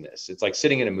witnessing this. It's like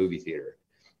sitting in a movie theater.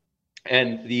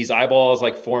 And these eyeballs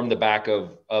like form the back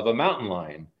of a mountain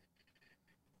lion.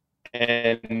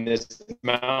 And this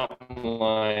mountain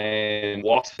lion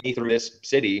walks me through this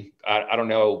city. I don't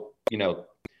know,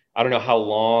 I don't know how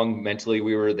long mentally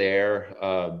we were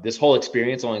there. This whole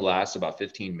experience only lasts about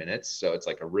 15 minutes. So it's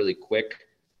like a really quick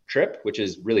trip, which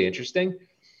is really interesting.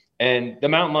 And the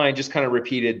mountain lion just kind of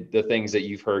repeated the things that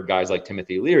you've heard guys like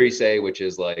Timothy Leary say, which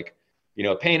is like,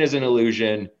 pain is an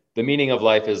illusion. The meaning of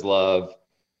life is love.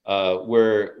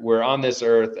 We're on this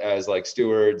earth as like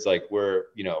stewards, like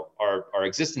our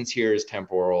existence here is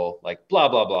temporal, like blah,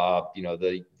 blah, blah,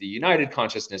 the united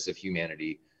consciousness of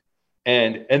humanity.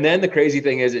 And then the crazy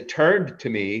thing is it turned to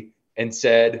me and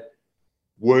said,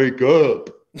 wake up,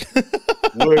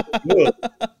 wake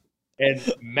up.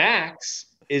 And Max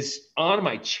is on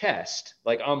my chest.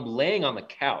 Like I'm laying on the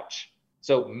couch.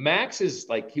 So Max is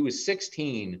like, he was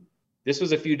 16. This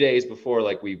was a few days before,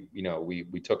 like we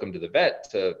took him to the vet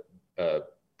to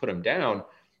put him down.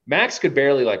 Max could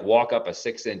barely like walk up a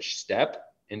 6-inch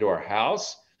step into our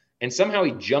house. And somehow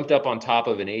he jumped up on top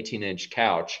of an 18-inch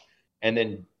couch and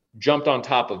then jumped on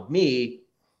top of me,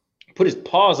 put his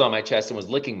paws on my chest and was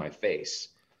licking my face.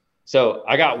 So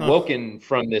I got woken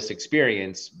from this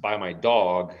experience by my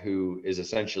dog, who is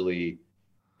essentially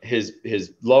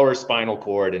his lower spinal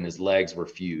cord and his legs were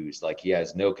fused. Like he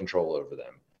has no control over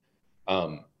them.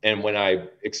 And when I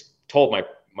told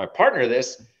my partner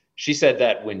this, she said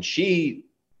that when she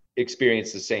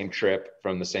experienced the same trip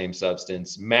from the same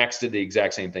substance, Max did the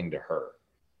exact same thing to her.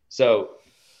 So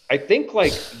I think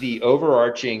like the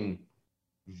overarching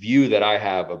view that I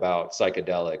have about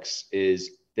psychedelics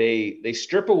is they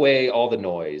strip away all the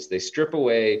noise. They strip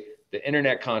away the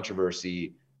internet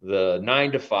controversy, the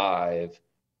 9 to 5,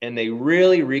 and they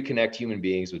really reconnect human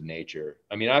beings with nature.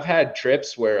 I mean, I've had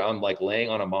trips where I'm like laying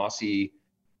on a mossy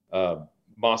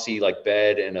like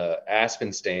bed in a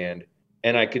aspen stand,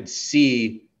 and I could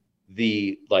see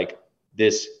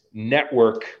this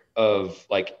network of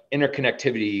like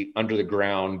interconnectivity under the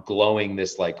ground glowing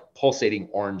this like pulsating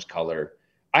orange color.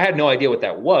 I had no idea what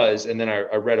that was. And then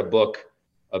I read a book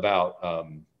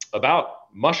about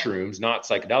mushrooms, not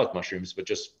psychedelic mushrooms, but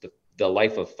just the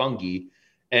life of fungi,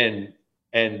 and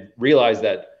realized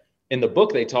that in the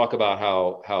book they talk about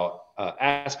how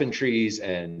aspen trees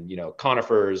and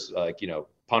conifers like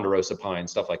ponderosa pine,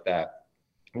 stuff like that,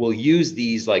 will use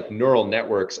these like neural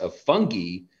networks of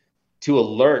fungi to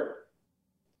alert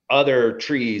other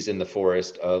trees in the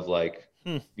forest of like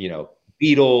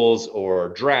beetles or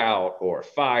drought or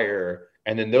fire,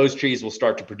 and then those trees will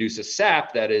start to produce a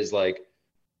sap that is like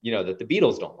that the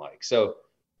beetles don't like. So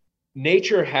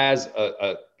nature has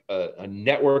a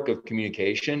network of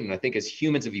communication, and I think as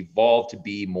humans have evolved to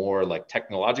be more like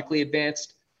technologically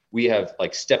advanced, we have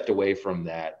like stepped away from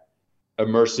that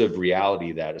immersive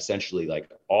reality that essentially like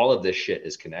all of this shit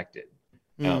is connected.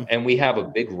 And we have a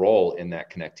big role in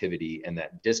that connectivity and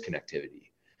that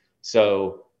disconnectivity.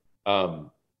 So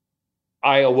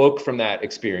I awoke from that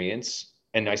experience,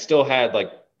 and I still had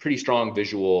like pretty strong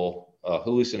visual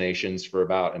hallucinations for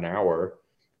about an hour.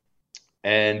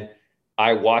 And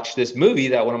I watched this movie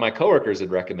that one of my coworkers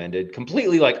had recommended,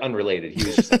 completely like unrelated. He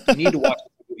was just like, you need to watch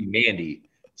the movie Mandy.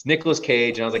 It's Nicolas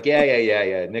Cage. And I was like,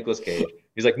 yeah, Nicolas Cage.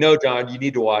 He's like, no, John, you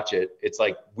need to watch it. It's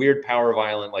like weird, power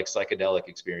violent, like psychedelic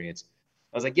experience.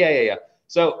 I was like, yeah.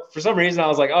 So for some reason I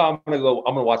was like, oh, I'm going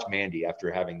to watch Mandy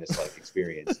after having this like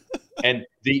experience. And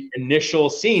the initial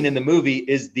scene in the movie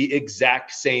is the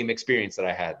exact same experience that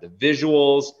I had. The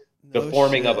visuals, the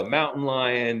forming of a mountain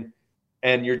lion.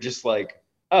 And you're just like,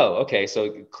 oh, okay.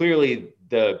 So clearly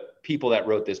the people that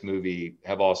wrote this movie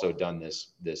have also done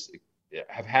this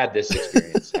have had this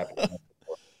experience happen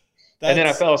before. And then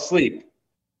I fell asleep.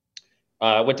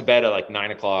 I went to bed at like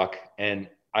 9 o'clock, and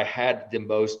I had the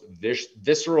most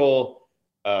visceral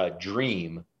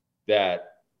dream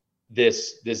that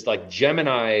this like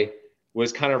Gemini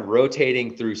was kind of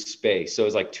rotating through space. So it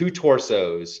was like two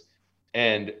torsos,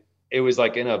 and it was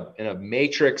like in a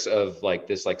matrix of like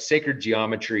this like sacred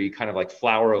geometry, kind of like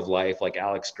flower of life, like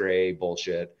Alex Gray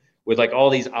bullshit, with like all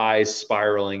these eyes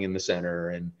spiraling in the center.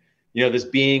 And this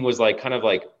being was like kind of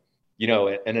like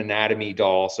an anatomy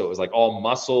doll. So it was like all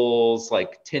muscles,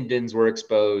 like tendons were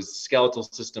exposed, skeletal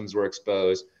systems were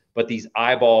exposed, but these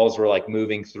eyeballs were like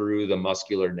moving through the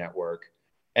muscular network.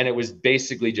 And it was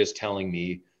basically just telling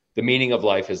me the meaning of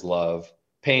life is love.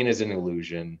 Pain is an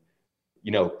illusion.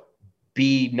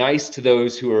 Be nice to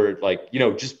those who are like,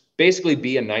 just basically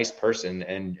be a nice person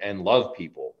and love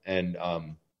people. And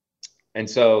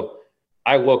so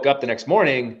I woke up the next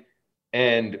morning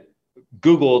and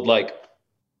Googled like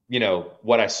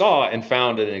what I saw and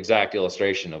found an exact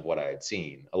illustration of what I had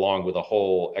seen, along with a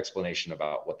whole explanation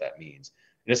about what that means.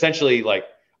 And essentially, like,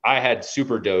 I had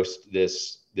super dosed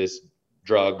this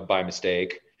drug by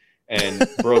mistake and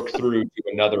broke through to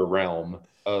another realm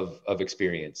of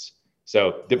experience.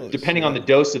 So depending on the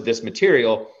dose of this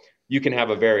material, you can have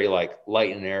a very like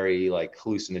light and airy, like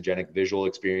hallucinogenic visual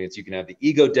experience. You can have the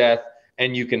ego death,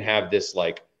 and you can have this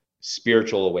like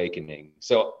spiritual awakening.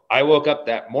 So I woke up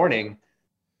that morning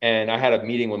and I had a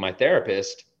meeting with my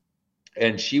therapist,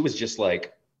 and she was just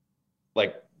like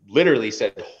literally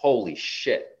said, "Holy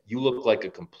shit, you look like a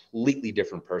completely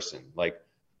different person."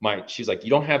 She's like, "You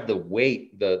don't have the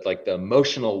weight, the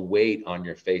emotional weight on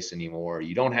your face anymore.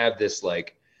 You don't have this the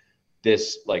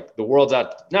world's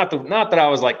out." Not that I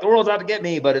was like, the world's out to get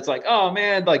me, but it's like, oh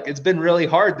man, like it's been really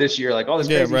hard this year. Like all this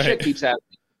crazy shit keeps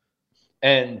happening.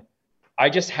 And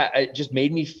it just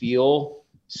made me feel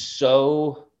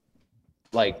so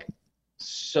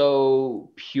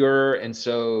pure and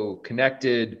so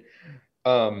connected.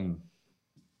 I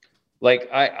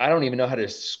don't even know how to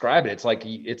describe it.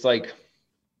 It's like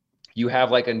you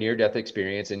have like a near-death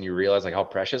experience and you realize like how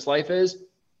precious life is.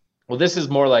 Well, this is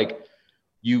more like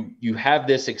you have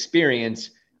this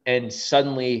experience and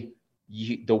suddenly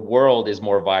the world is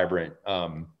more vibrant.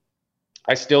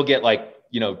 I still get like,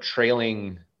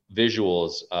 trailing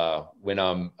visuals when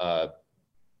I'm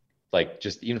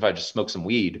just even if I just smoke some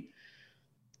weed,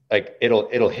 like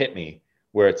it'll hit me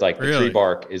where it's like the tree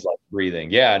bark is like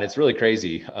breathing. Yeah. And it's really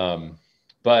crazy.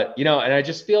 But and I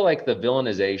just feel like the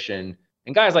villainization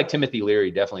and guys like Timothy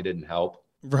Leary definitely didn't help.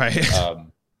 Right.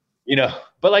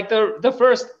 But like the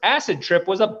first acid trip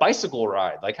was a bicycle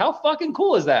ride. Like how fucking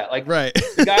cool is that? Like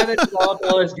the guy that developed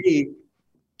LSD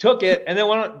took it and then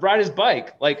went to ride his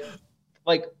bike. Like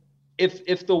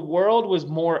if the world was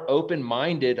more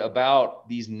open-minded about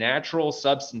these natural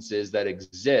substances that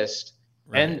exist,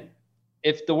 and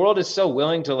if the world is so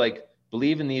willing to like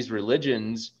believe in these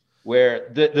religions where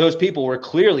those people were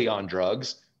clearly on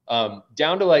drugs,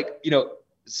 down to like,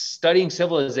 studying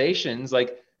civilizations,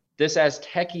 like this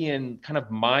Aztecian kind of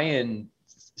Mayan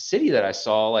city that I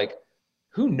saw, like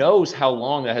who knows how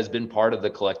long that has been part of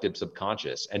the collective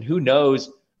subconscious, and who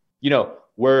knows,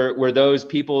 were those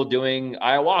people doing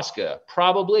ayahuasca?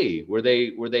 Probably. Were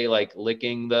they like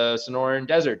licking the Sonoran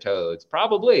desert toads?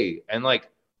 Probably. And like,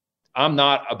 I'm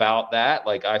not about that.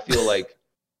 Like, I feel like,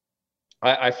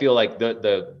 I feel like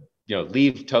the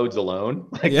leave toads alone.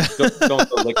 Like, don't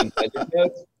go licking desert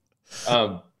toads.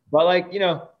 But like,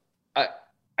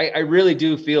 I really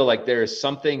do feel like there is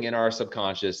something in our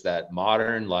subconscious that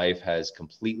modern life has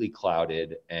completely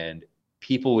clouded, and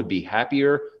people would be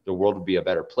happier. The world would be a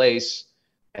better place.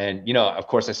 And, of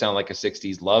course I sound like a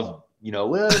 60s love,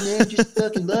 well, man, just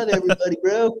fucking love everybody,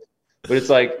 bro. But it's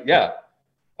like, yeah,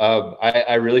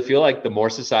 I really feel like the more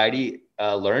society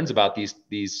learns about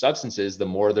these substances, the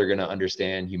more they're going to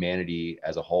understand humanity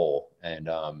as a whole. And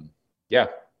yeah.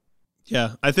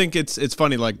 Yeah, I think it's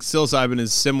funny. Like psilocybin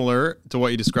is similar to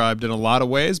what you described in a lot of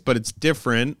ways, but it's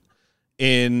different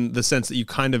in the sense that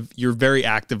you're very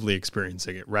actively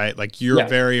experiencing it, right? Like you're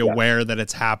very aware that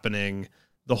it's happening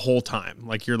the whole time.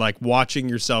 Like you're like watching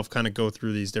yourself kind of go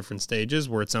through these different stages,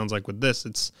 where it sounds like with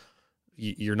this,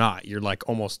 you're like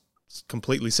almost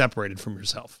completely separated from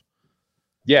yourself.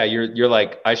 Yeah. You're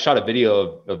like, I shot a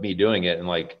video of me doing it, and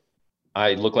like,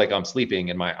 I look like I'm sleeping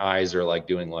and my eyes are like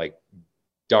doing like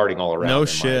darting all around. No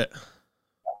shit.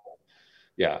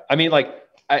 Yeah. I mean, like,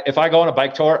 if I go on a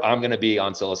bike tour, I'm going to be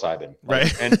on psilocybin.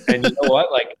 Like, right. And you know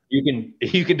what? Like you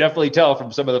can definitely tell from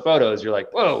some of the photos, you're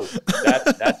like, whoa,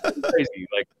 that's crazy.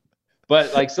 Like,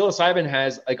 but like psilocybin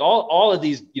has like all of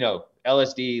these,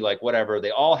 LSD, like whatever,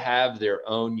 they all have their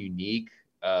own unique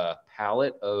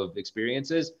palette of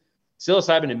experiences.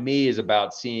 Psilocybin to me is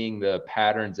about seeing the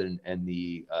patterns and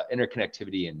the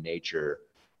interconnectivity in nature.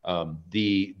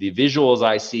 The visuals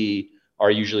I see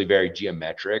are usually very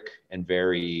geometric and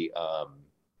very,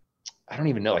 I don't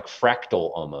even know, like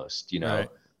fractal almost, Right.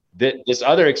 This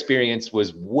other experience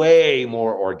was way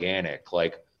more organic,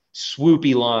 like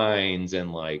swoopy lines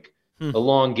and like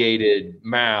elongated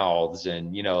mouths,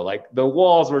 and, like the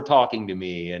walls were talking to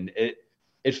me, and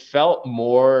it felt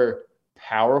more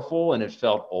powerful, and it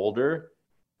felt older.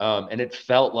 And it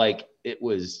felt like it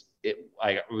was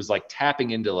like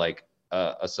tapping into like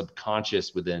a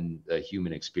subconscious within the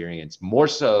human experience, more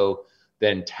so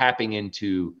than tapping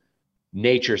into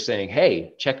nature saying,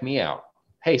 hey, check me out.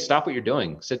 Hey, stop what you're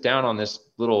doing. Sit down on this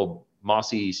little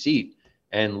mossy seat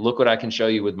and look what I can show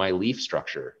you with my leaf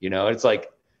structure. It's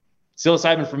like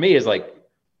psilocybin for me is like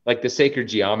the sacred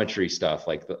geometry stuff,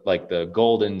 like the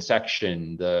golden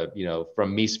section,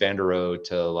 from Mies van der Rohe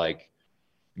to like,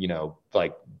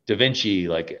 like Da Vinci,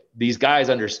 like these guys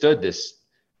understood this.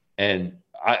 And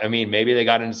I mean, maybe they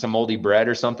got into some moldy bread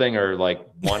or something, or like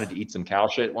wanted to eat some cow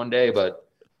shit one day. But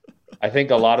I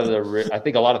think a lot of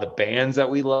the bands that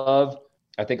we love,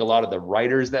 I think a lot of the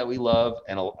writers that we love,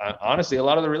 and honestly, a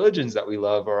lot of the religions that we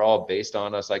love are all based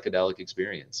on a psychedelic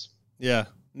experience. Yeah,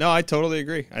 no, I totally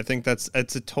agree. I think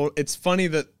it's funny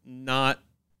that not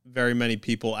very many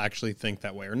people actually think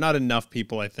that way, or not enough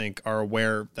people, I think, are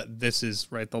aware that this is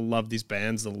right. They'll love these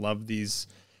bands, they'll love these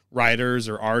writers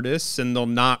or artists, and they'll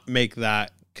not make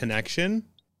that connection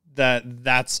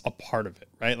that's a part of it,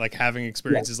 right? Like having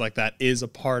experiences like that is a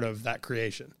part of that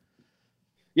creation.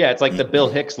 Yeah, it's like the Bill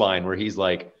Hicks line where he's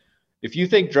like, if you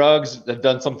think drugs have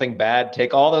done something bad,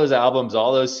 take all those albums,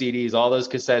 all those CDs, all those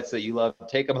cassettes that you love,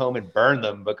 take them home and burn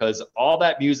them, because all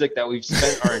that music that we've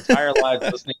spent our entire lives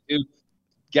listening to,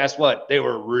 guess what? They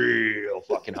were real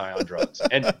fucking high on drugs.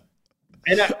 And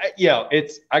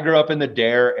I grew up in the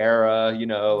Dare era,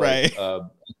 right.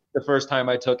 The first time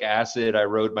I took acid, I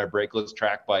rode my brakeless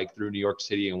track bike through New York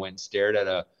City and went and stared at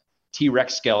a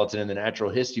T-Rex skeleton in the Natural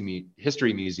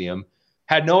History Museum.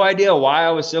 Had no idea why I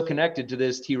was so connected to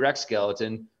this T-Rex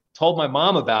skeleton. Told my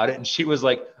mom about it, and she was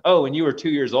like, oh, when you were 2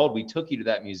 years old, we took you to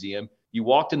that museum. You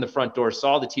walked in the front door,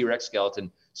 saw the T-Rex skeleton,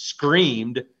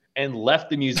 screamed, and left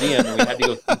the museum, and we had to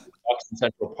go to Boston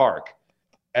Central Park.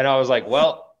 And I was like,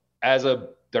 well, as a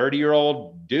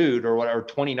 30-year-old dude or whatever,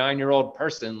 29-year-old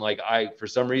person, like for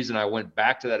some reason, I went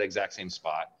back to that exact same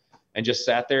spot and just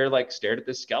sat there, like stared at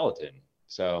this skeleton.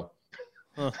 So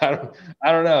I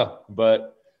don't know,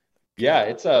 but yeah,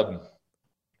 it's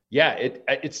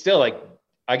still like,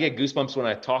 I get goosebumps when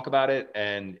I talk about it,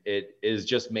 and it is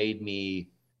just made me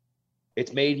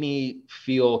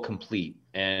feel complete.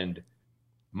 And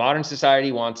modern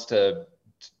society wants to,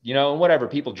 whatever,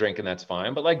 people drink and that's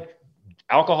fine, but like,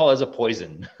 alcohol is a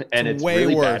poison, and it's way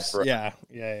really worse. Bad for us. Yeah.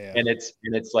 And it's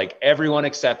like everyone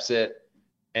accepts it,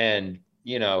 and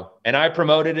and I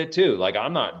promoted it too. Like,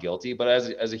 I'm not guilty, but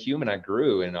as a human, I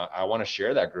grew, and I want to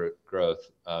share that growth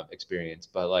experience.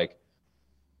 But like,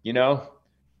 these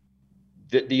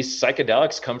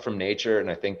psychedelics come from nature, and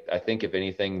I think if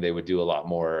anything, they would do a lot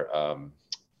more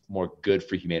good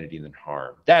for humanity than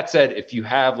harm. That said, if you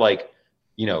have like,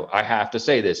 I have to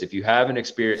say this, if you have an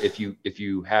experience, if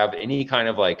you have any kind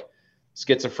of like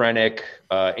schizophrenic,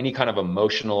 any kind of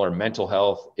emotional or mental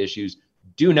health issues,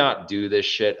 do not do this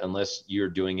shit unless you're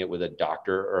doing it with a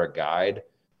doctor or a guide.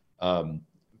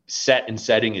 Set and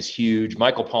setting is huge.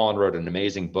 Michael Pollan wrote an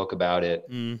amazing book about it.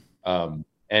 And,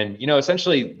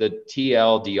 essentially the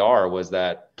TLDR was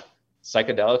that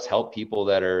psychedelics help people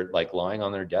that are like lying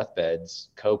on their deathbeds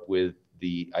cope with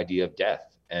the idea of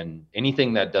death. And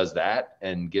anything that does that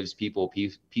and gives people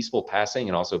peaceful passing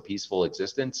and also peaceful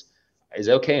existence is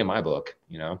okay in my book,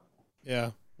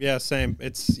 Yeah, same.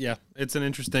 It's an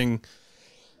interesting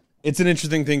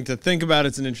thing to think about.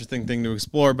 It's an interesting thing to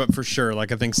explore, but for sure,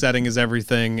 like I think setting is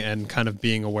everything, and kind of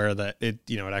being aware that it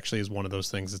actually is one of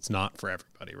those things. It's not for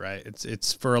everybody, right?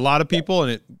 It's for a lot of people,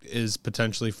 and it is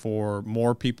potentially for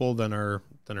more people than are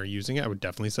using it. I would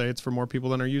definitely say it's for more people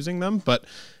than are using them, but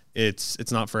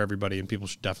it's not for everybody, and people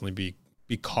should definitely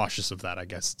be cautious of that. I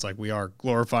guess it's like we are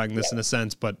glorifying this in a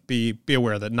sense, but be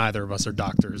aware that neither of us are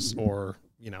doctors, or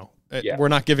we're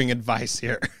not giving advice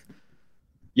here.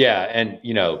 Yeah, and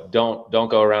don't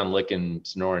go around licking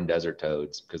snoring desert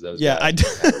toads, because those. Yeah, I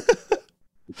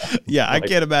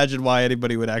can't imagine why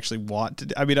anybody would actually want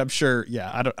to. I mean, I'm sure.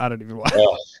 Yeah, I don't even want.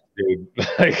 Oh, dude.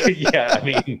 Yeah, I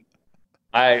mean,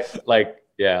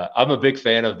 I'm a big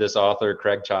fan of this author,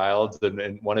 Craig Childs, and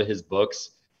in one of his books,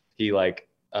 he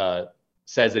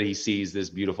says that he sees this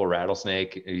beautiful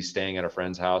rattlesnake, and he's staying at a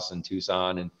friend's house in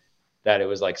Tucson, and that it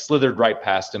was like slithered right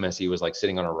past him as he was like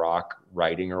sitting on a rock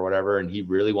writing or whatever. And he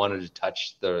really wanted to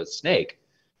touch the snake.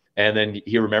 And then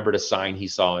he remembered a sign he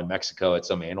saw in Mexico at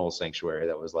some animal sanctuary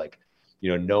that was like,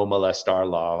 no molestar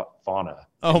la fauna.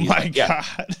 Oh my God. Yeah,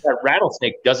 that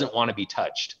rattlesnake doesn't want to be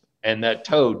touched, and that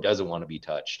toad doesn't want to be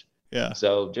touched. Yeah.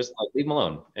 So just like leave them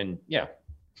alone. And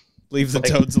leave the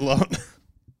toads alone.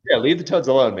 Yeah. Leave the toads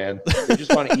alone, man. They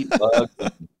just want to eat bugs.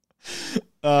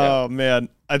 Oh man,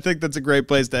 I think that's a great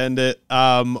place to end it.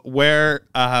 Where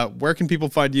can people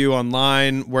find you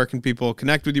online? Where can people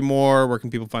connect with you more? Where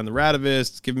can people find the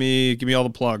Ratavists? Give me all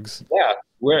the plugs. Yeah,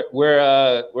 we're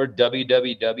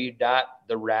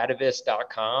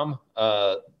www.theratavist.com,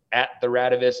 at the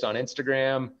Ratavist on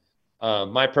Instagram.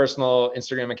 My personal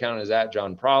Instagram account is at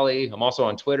John Prawley. I'm also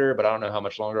on Twitter, but I don't know how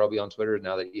much longer I'll be on Twitter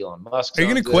now that Elon Musk. Are you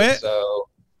gonna quit? So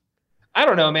I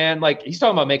don't know, man. Like he's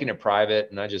talking about making it private,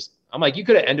 and I'm like, you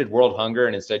could have ended world hunger,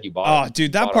 and instead you bought. Oh,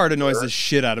 dude, that part annoys the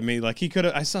shit out of me. Like he could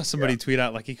have. I saw somebody tweet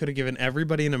out like he could have given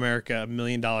everybody in America $1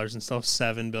 million and still have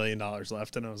 $7 billion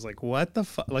left, and I was like, what the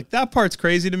fuck? Like that part's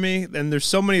crazy to me. And there's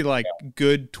so many like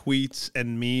good tweets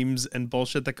and memes and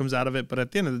bullshit that comes out of it, but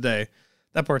at the end of the day,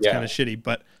 that part's kind of shitty.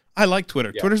 But I like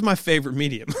Twitter. Twitter's my favorite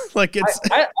medium. Like it's.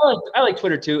 I like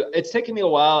Twitter too. It's taken me a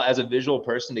while as a visual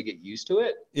person to get used to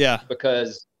it. Yeah.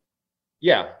 Because.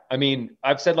 Yeah. I mean,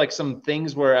 I've said like some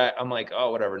things where I'm like,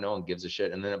 oh, whatever, no one gives a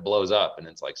shit. And then it blows up and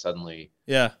it's like suddenly,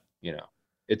 you know,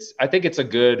 I think it's a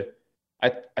good,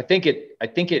 I think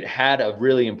it had a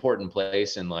really important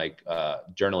place in like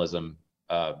journalism,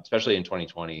 especially in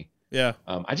 2020. Yeah.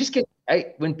 I just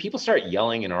when people start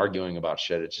yelling and arguing about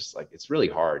shit, it's just like, it's really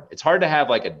hard. It's hard to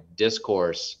have like a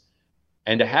discourse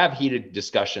and to have heated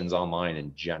discussions online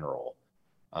in general.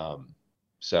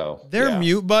 So their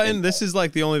mute button, this is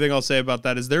like the only thing I'll say about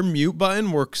that is their mute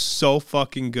button works so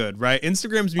fucking good, right?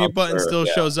 Instagram's mute button still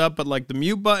shows up, but like the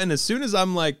mute button, as soon as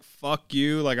I'm like, fuck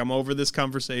you, like I'm over this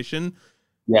conversation,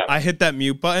 I hit that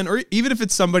mute button. Or even if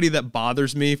it's somebody that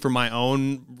bothers me for my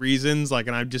own reasons, like,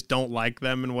 and I just don't like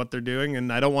them and what they're doing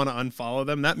and I don't want to unfollow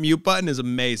them, that mute button is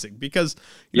amazing because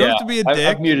you don't have to be a dick.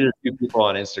 I've muted a few people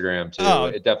on Instagram too. Oh,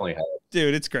 it definitely helps.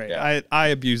 Dude, it's great. Yeah. I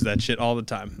abuse that shit all the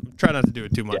time. Try not to do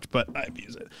it too much, but I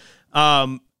abuse it.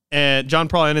 And John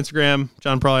Prawley on Instagram,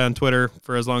 John Prawley on Twitter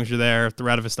for as long as you're there,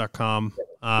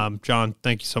 theradovist.com. John,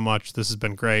 thank you so much. This has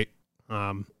been great.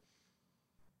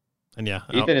 And yeah,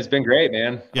 Ethan, it's been great,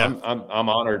 man. Yeah. I'm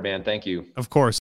honored, man. Thank you. Of course.